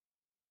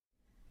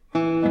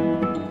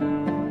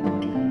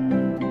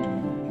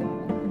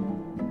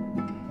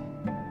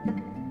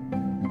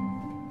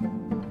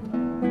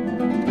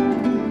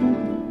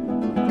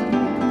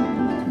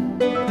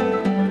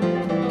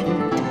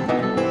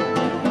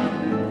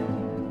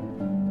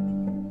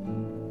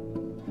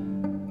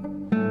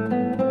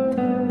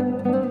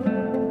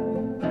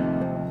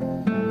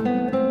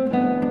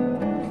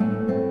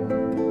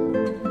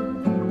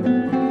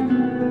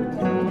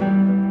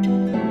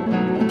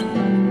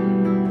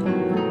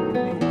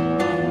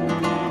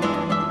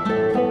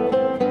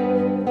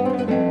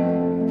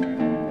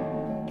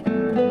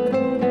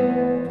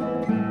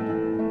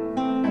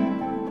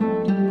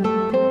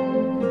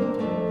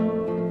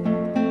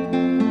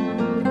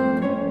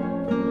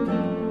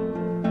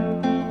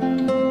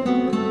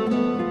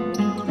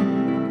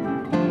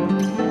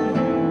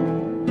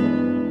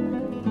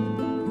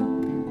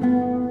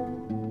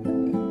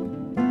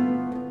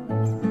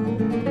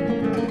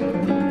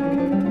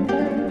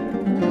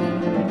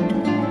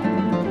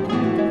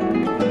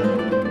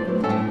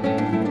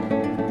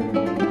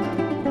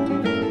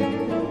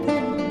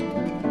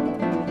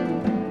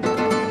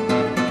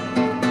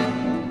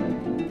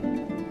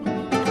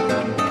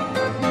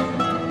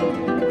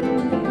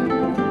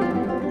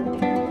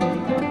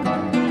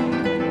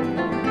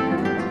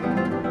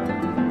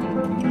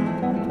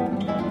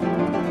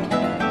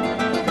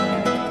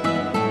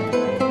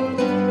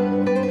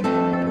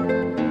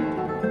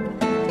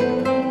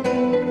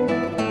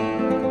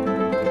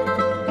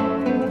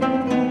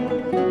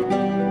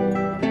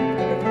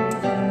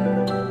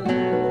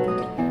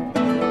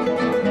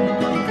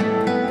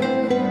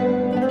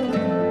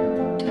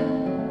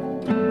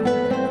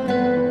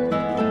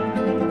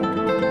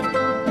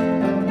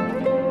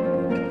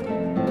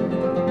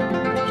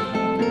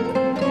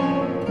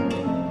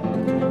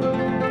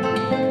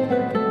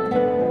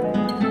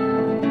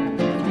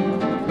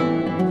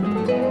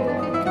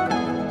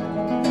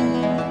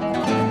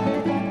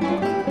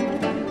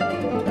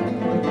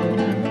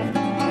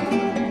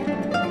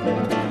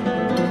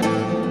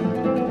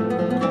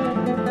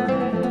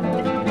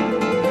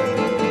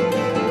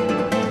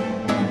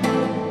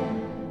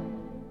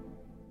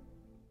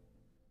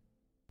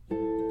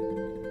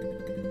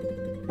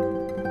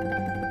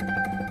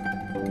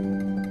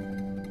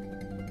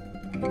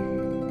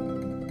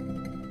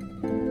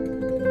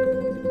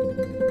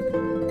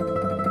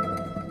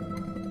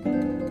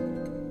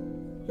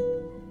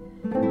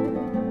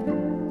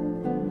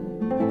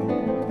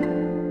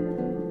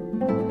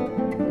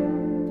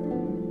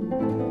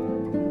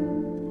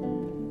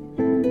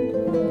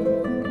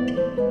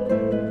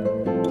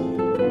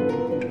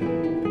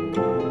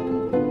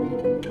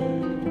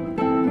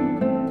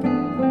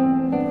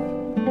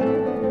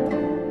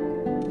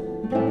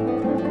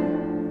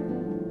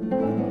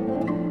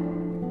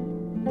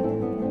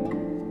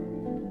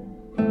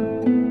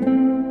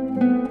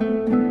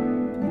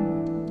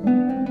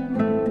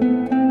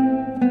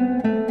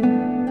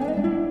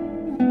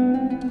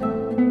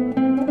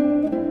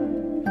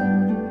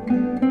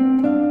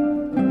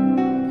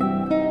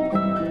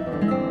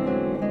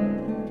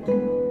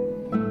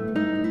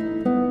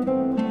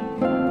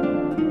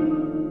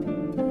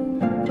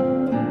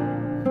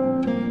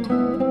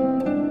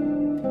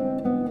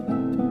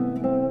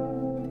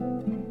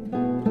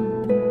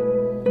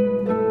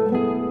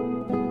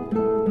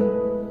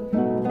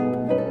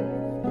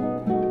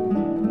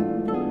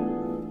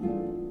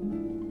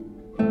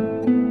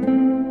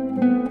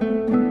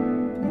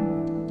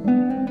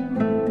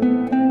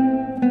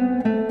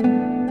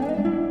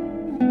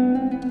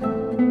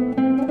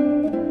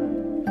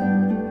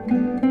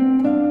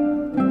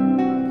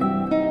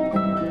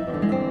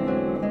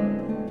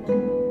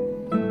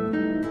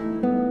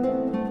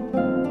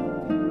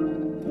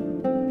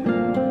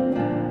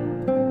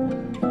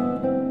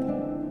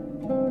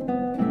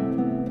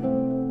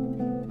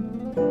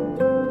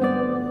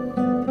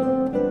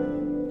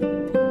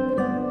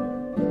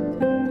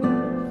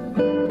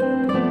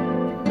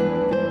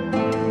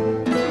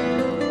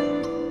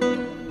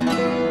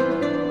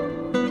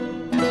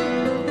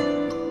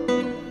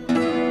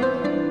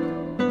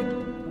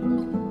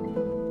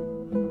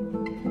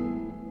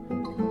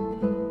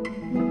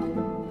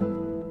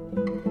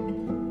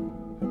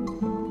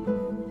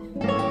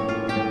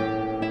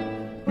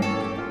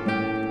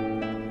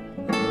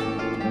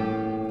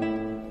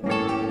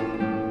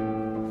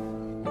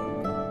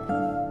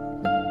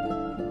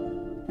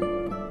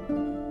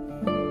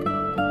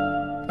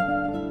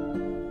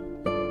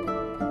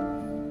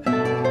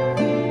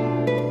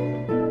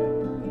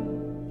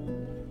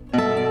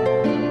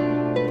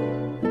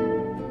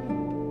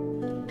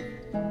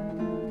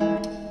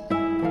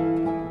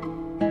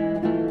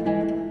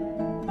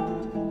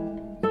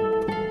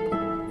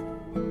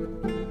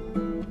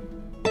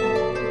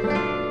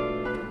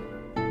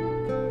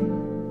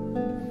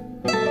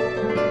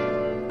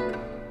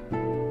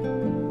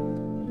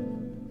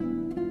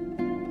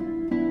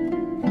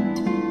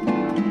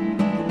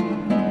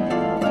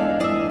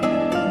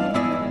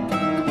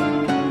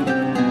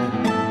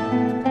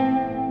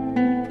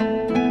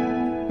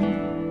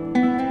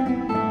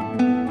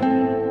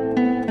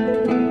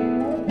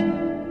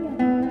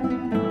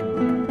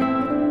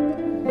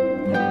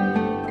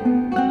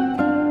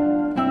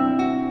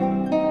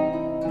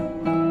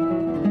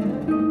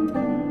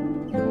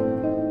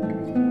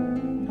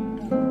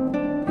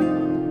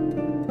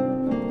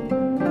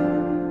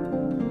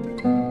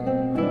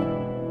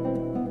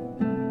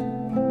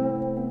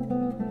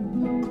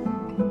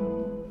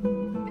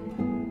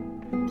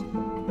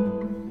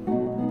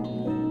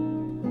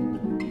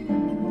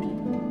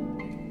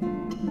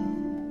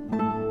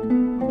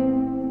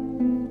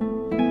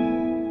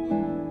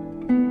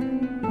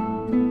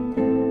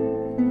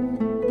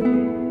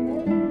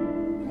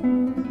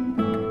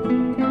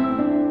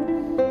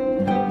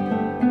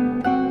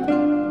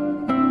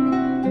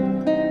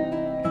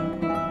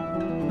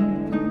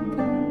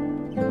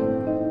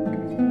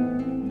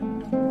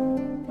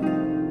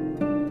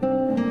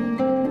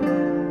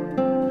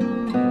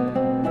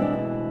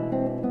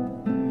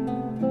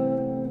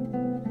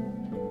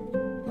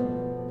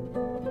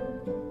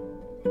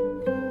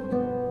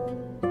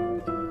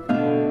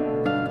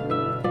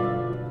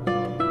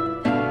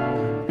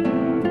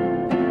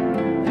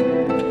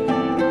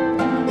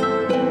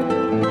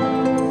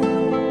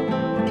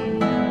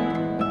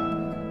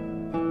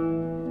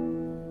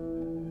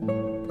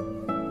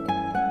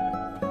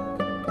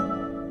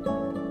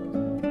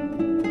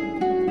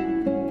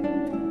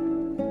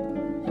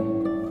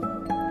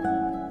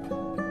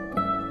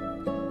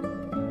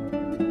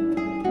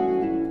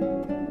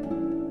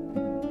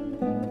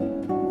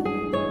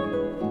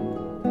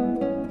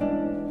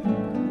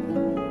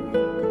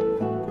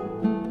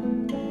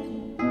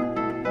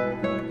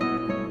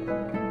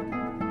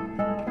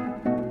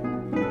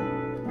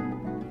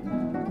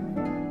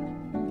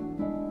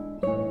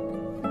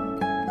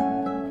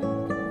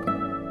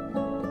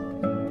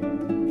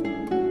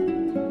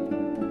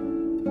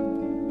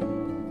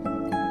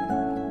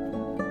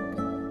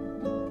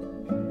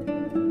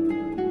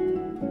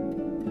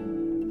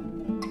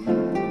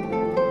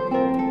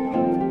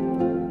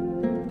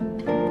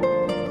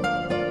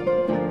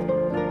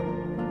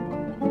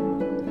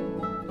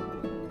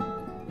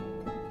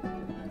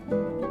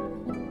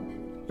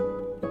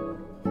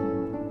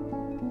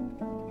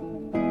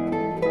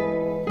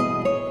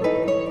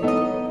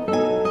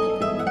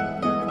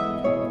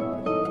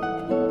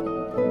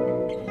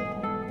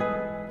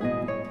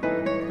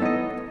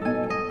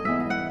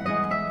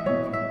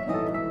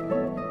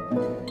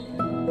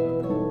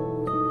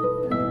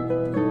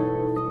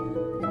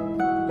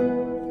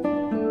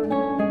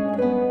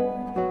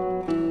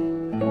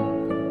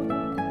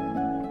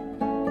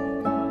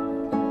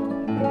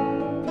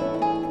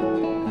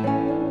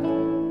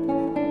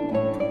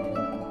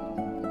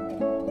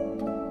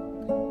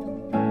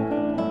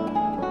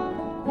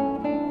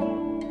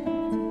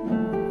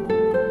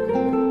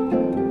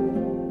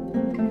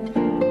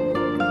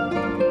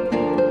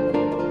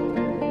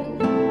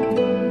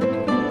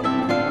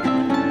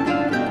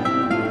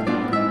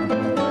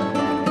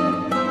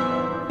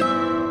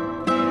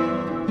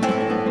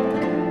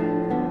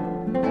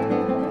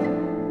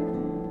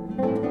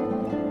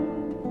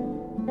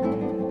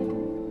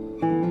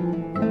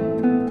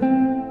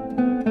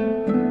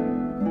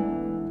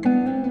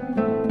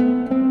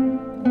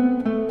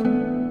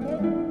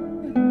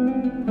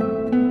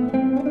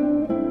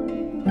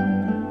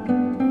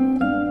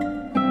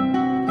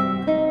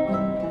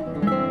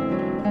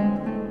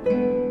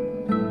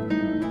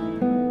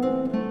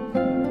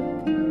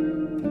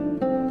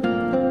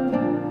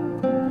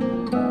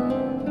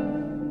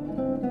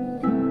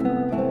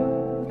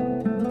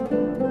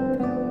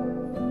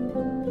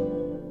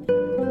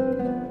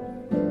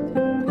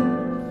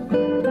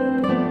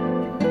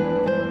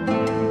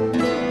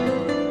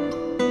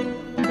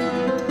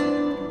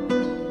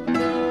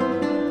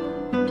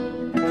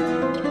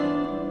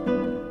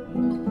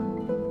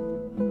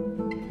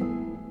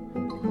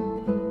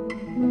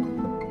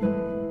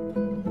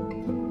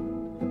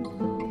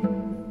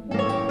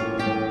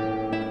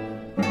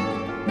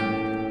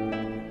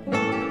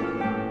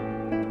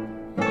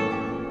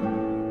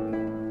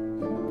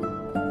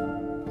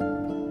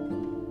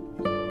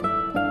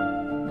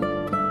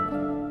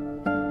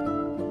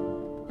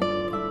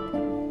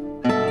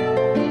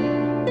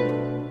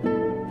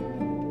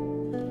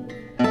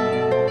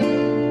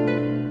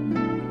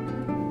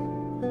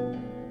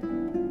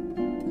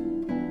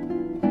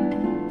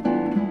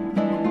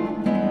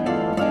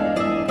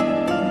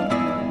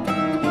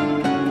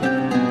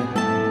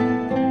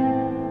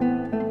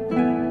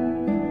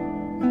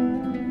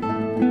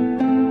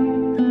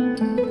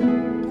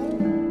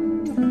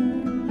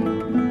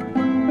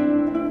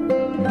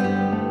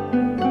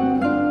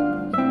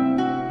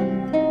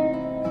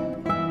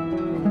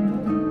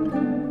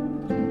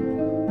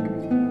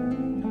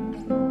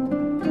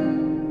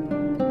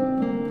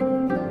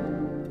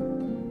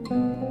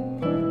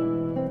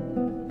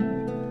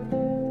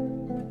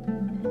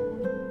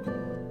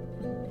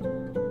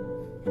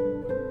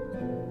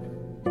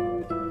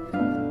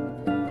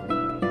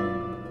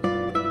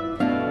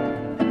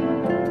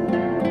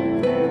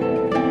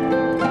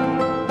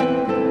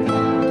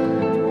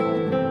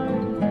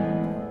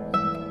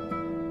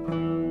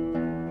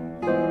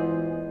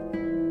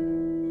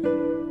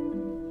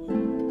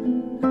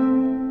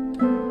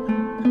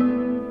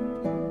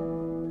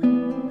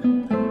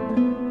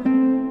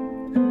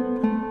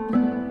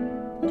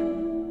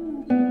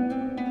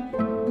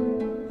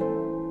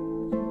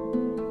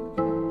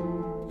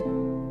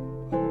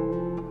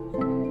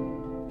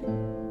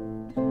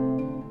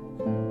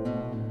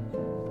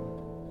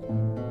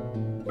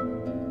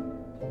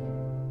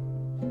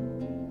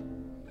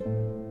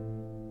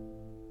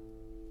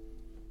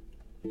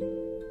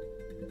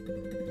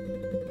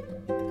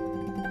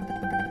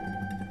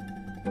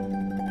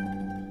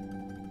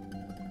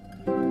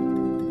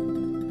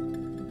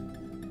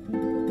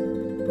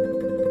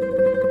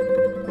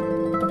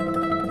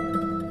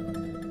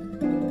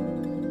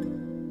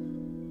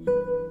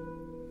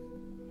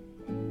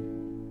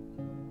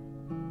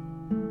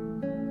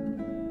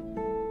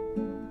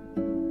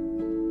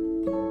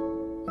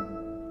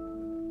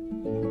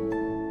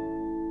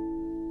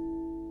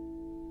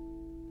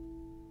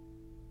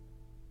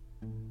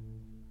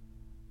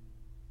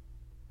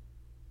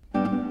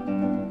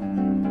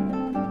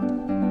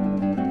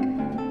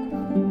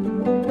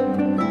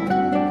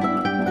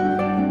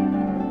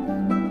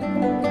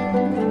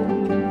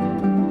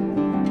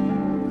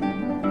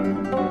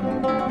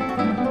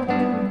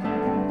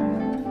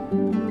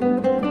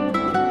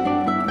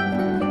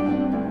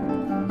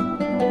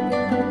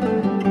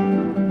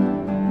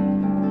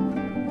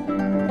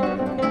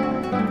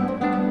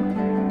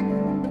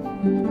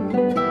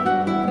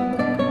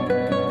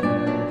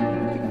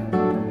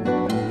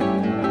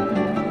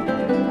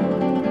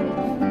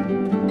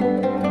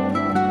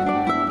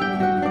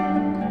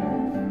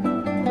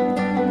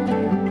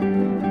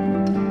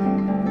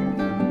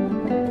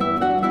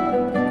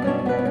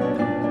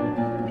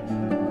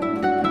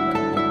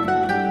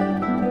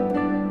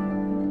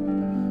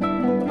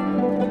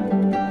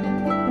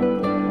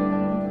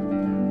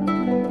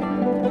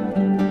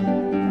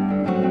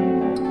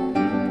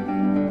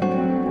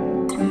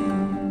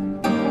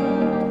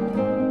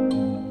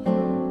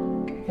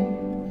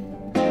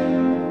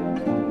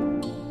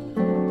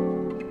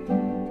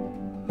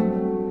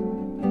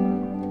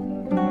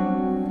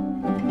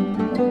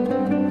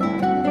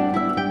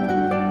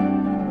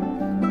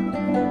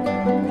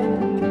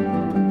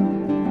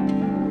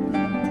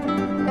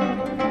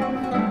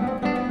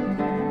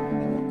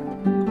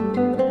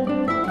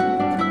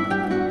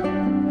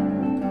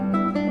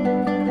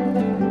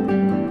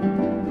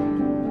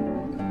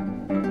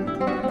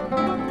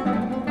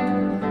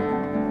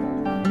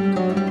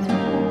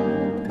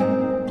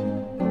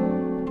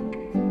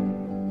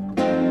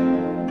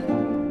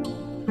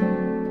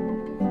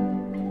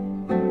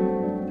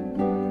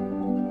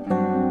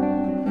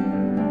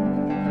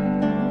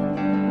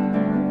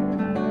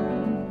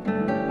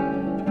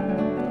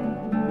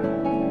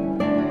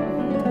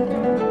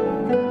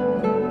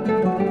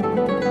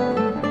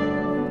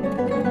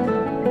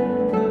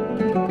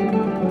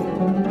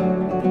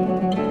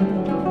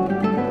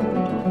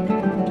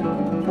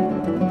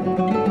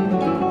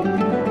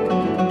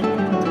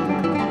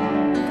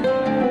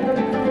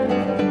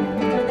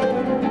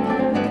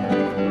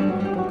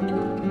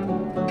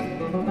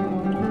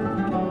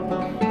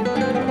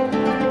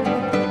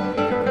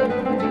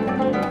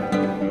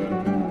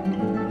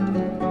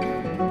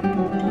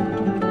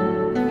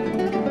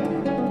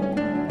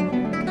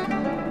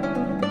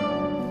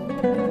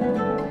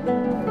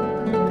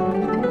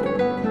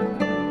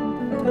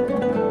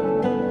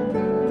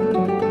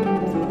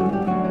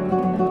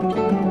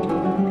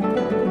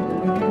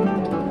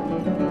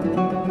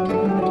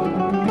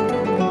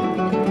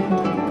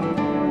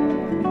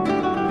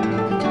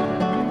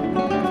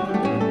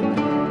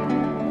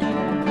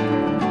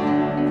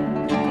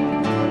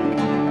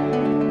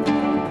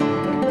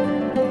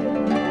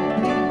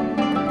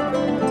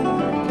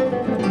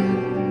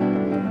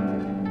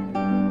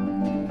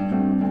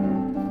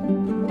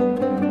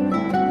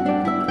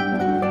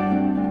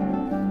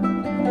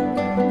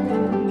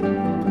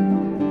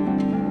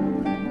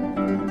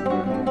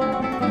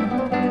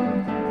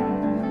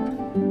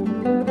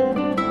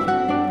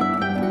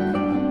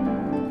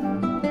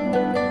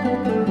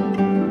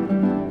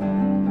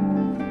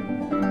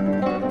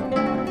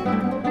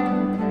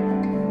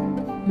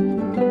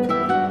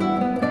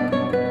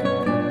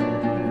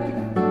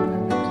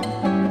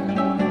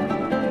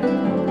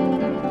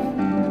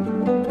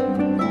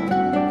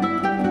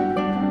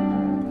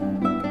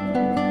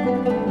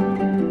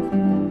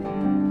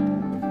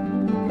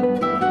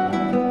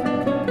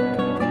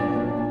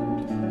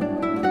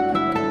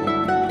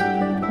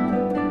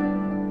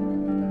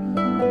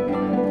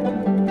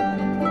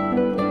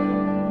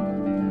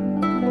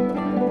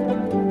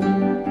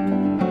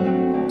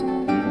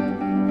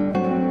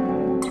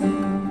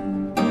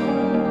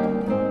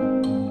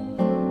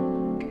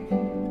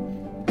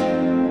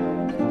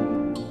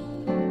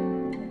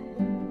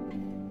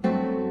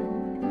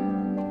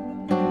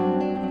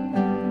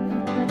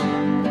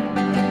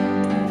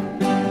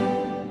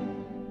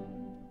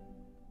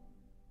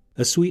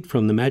 a suite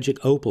from the Magic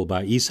Opal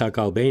by Isaac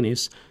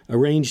Albeniz,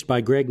 arranged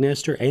by Greg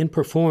Nestor and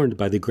performed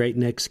by the Great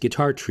Necks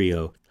Guitar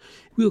Trio.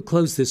 We'll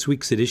close this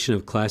week's edition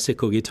of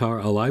Classical Guitar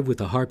Alive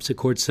with a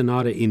harpsichord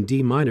sonata in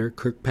D minor,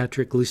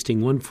 Kirkpatrick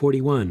Listing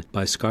 141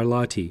 by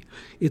Scarlatti.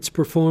 It's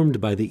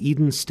performed by the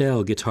Eden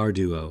Stell Guitar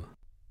Duo.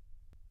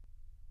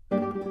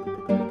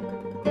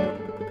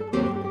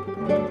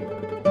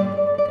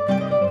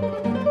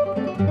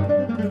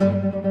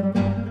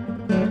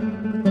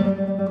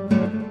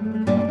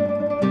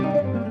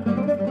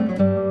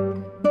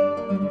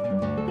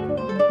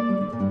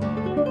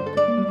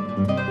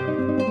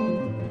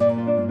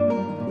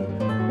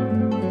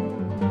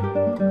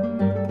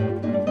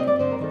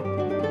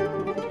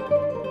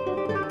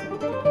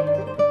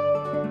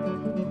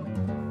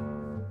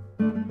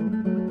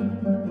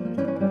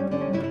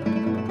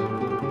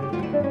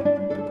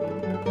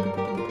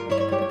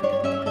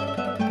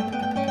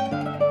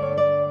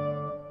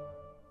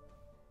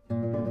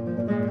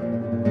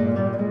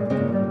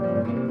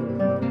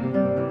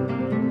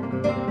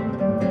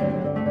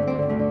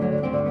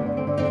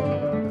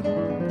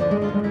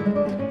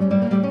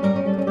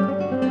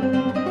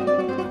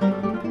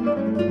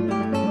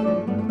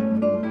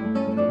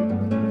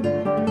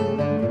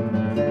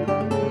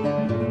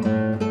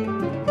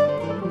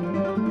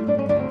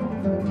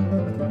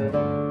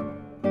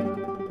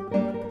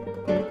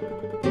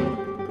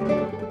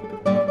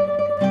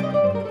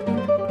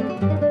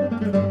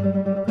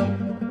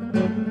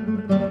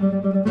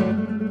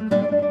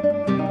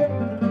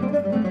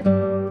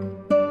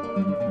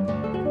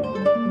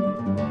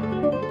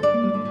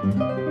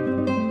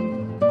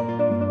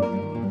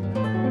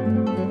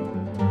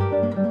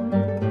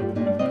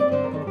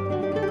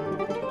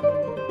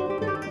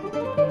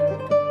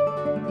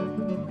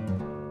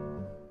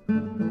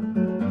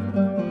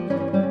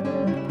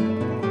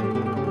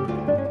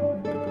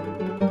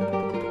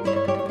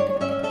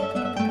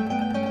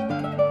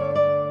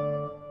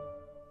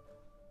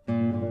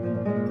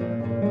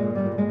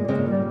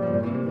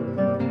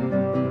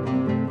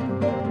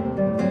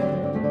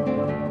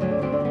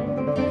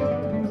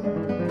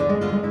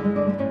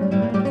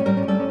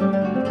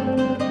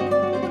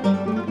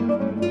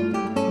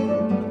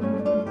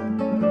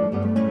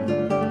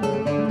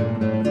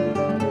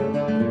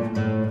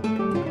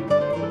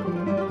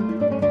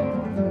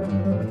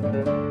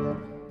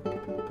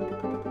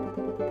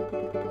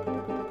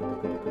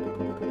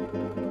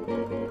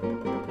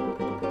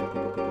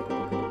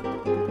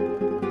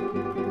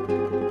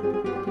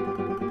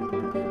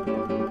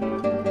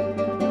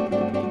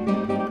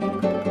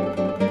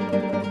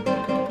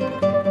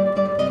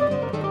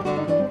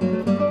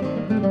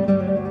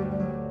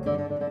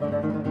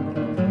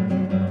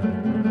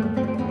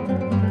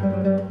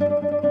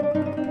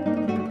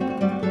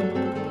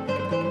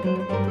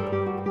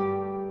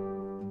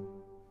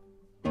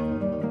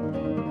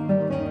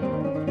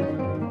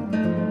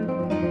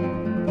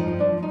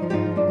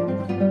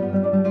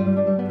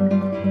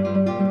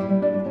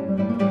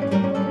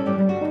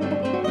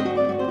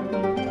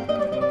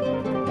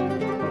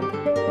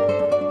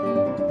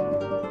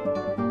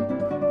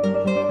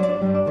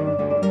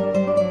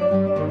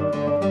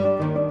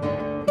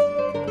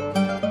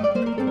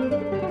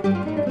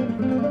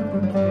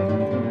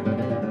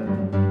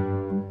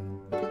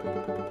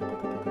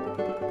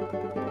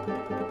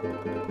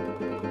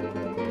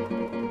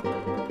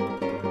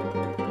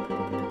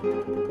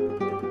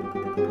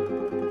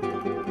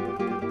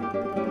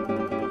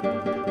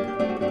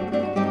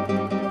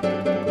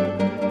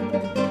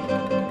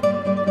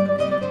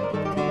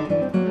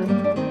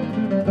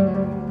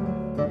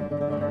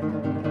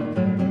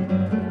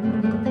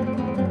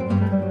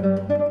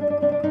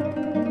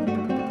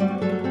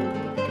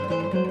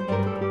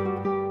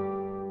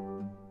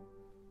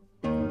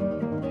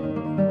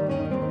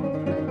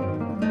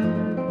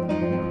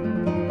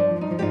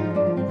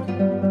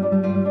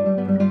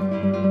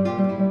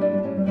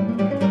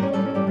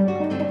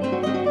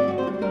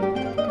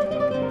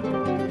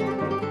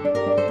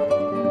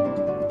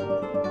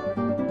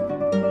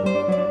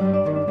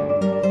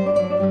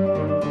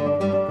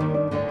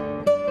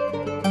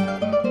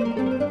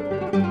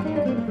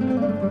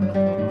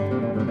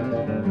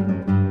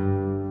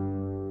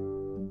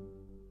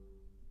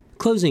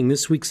 closing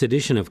this week's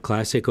edition of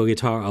Classical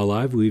Guitar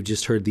Alive, we've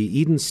just heard the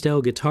Eden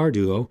Stell Guitar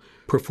Duo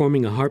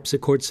performing a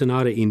harpsichord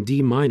sonata in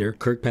D minor,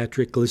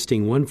 Kirkpatrick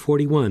listing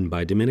 141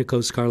 by Domenico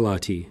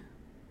Scarlatti.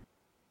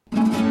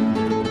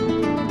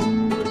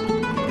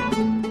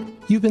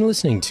 You've been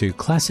listening to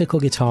Classical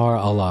Guitar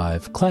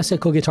Alive.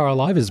 Classical Guitar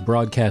Alive is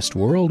broadcast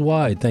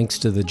worldwide thanks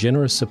to the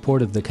generous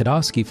support of the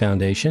Kodosky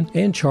Foundation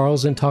and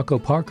Charles and Taco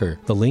Parker,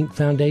 the Link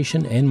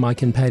Foundation, and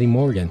Mike and Patty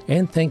Morgan,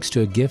 and thanks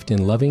to a gift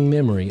in loving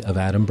memory of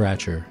Adam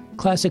Bratcher.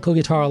 Classical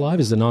Guitar Alive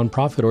is a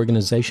nonprofit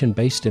organization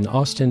based in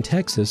Austin,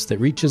 Texas that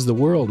reaches the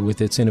world with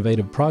its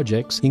innovative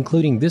projects,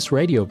 including this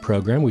radio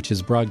program, which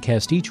is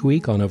broadcast each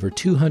week on over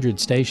 200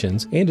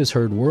 stations and is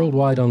heard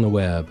worldwide on the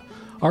web.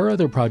 Our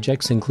other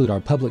projects include our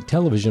public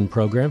television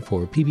program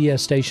for PBS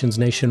stations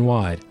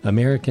nationwide,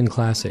 American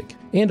Classic,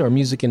 and our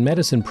Music and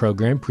Medicine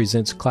program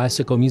presents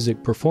classical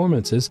music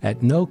performances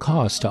at no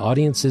cost to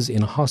audiences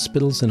in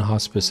hospitals and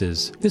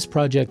hospices. This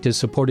project is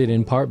supported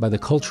in part by the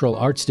Cultural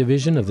Arts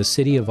Division of the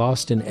City of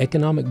Austin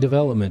Economic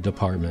Development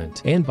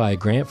Department and by a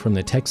grant from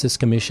the Texas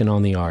Commission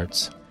on the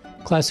Arts.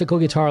 Classical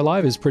Guitar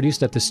Live is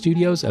produced at the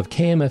studios of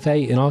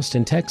KMFA in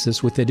Austin,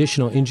 Texas, with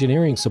additional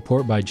engineering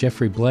support by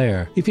Jeffrey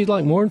Blair. If you'd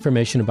like more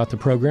information about the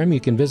program, you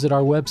can visit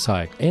our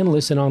website and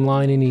listen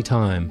online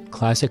anytime,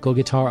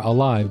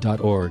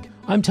 classicalguitaralive.org.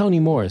 I'm Tony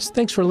Morris.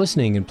 Thanks for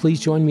listening, and please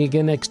join me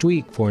again next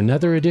week for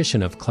another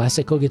edition of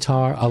Classical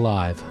Guitar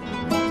Alive.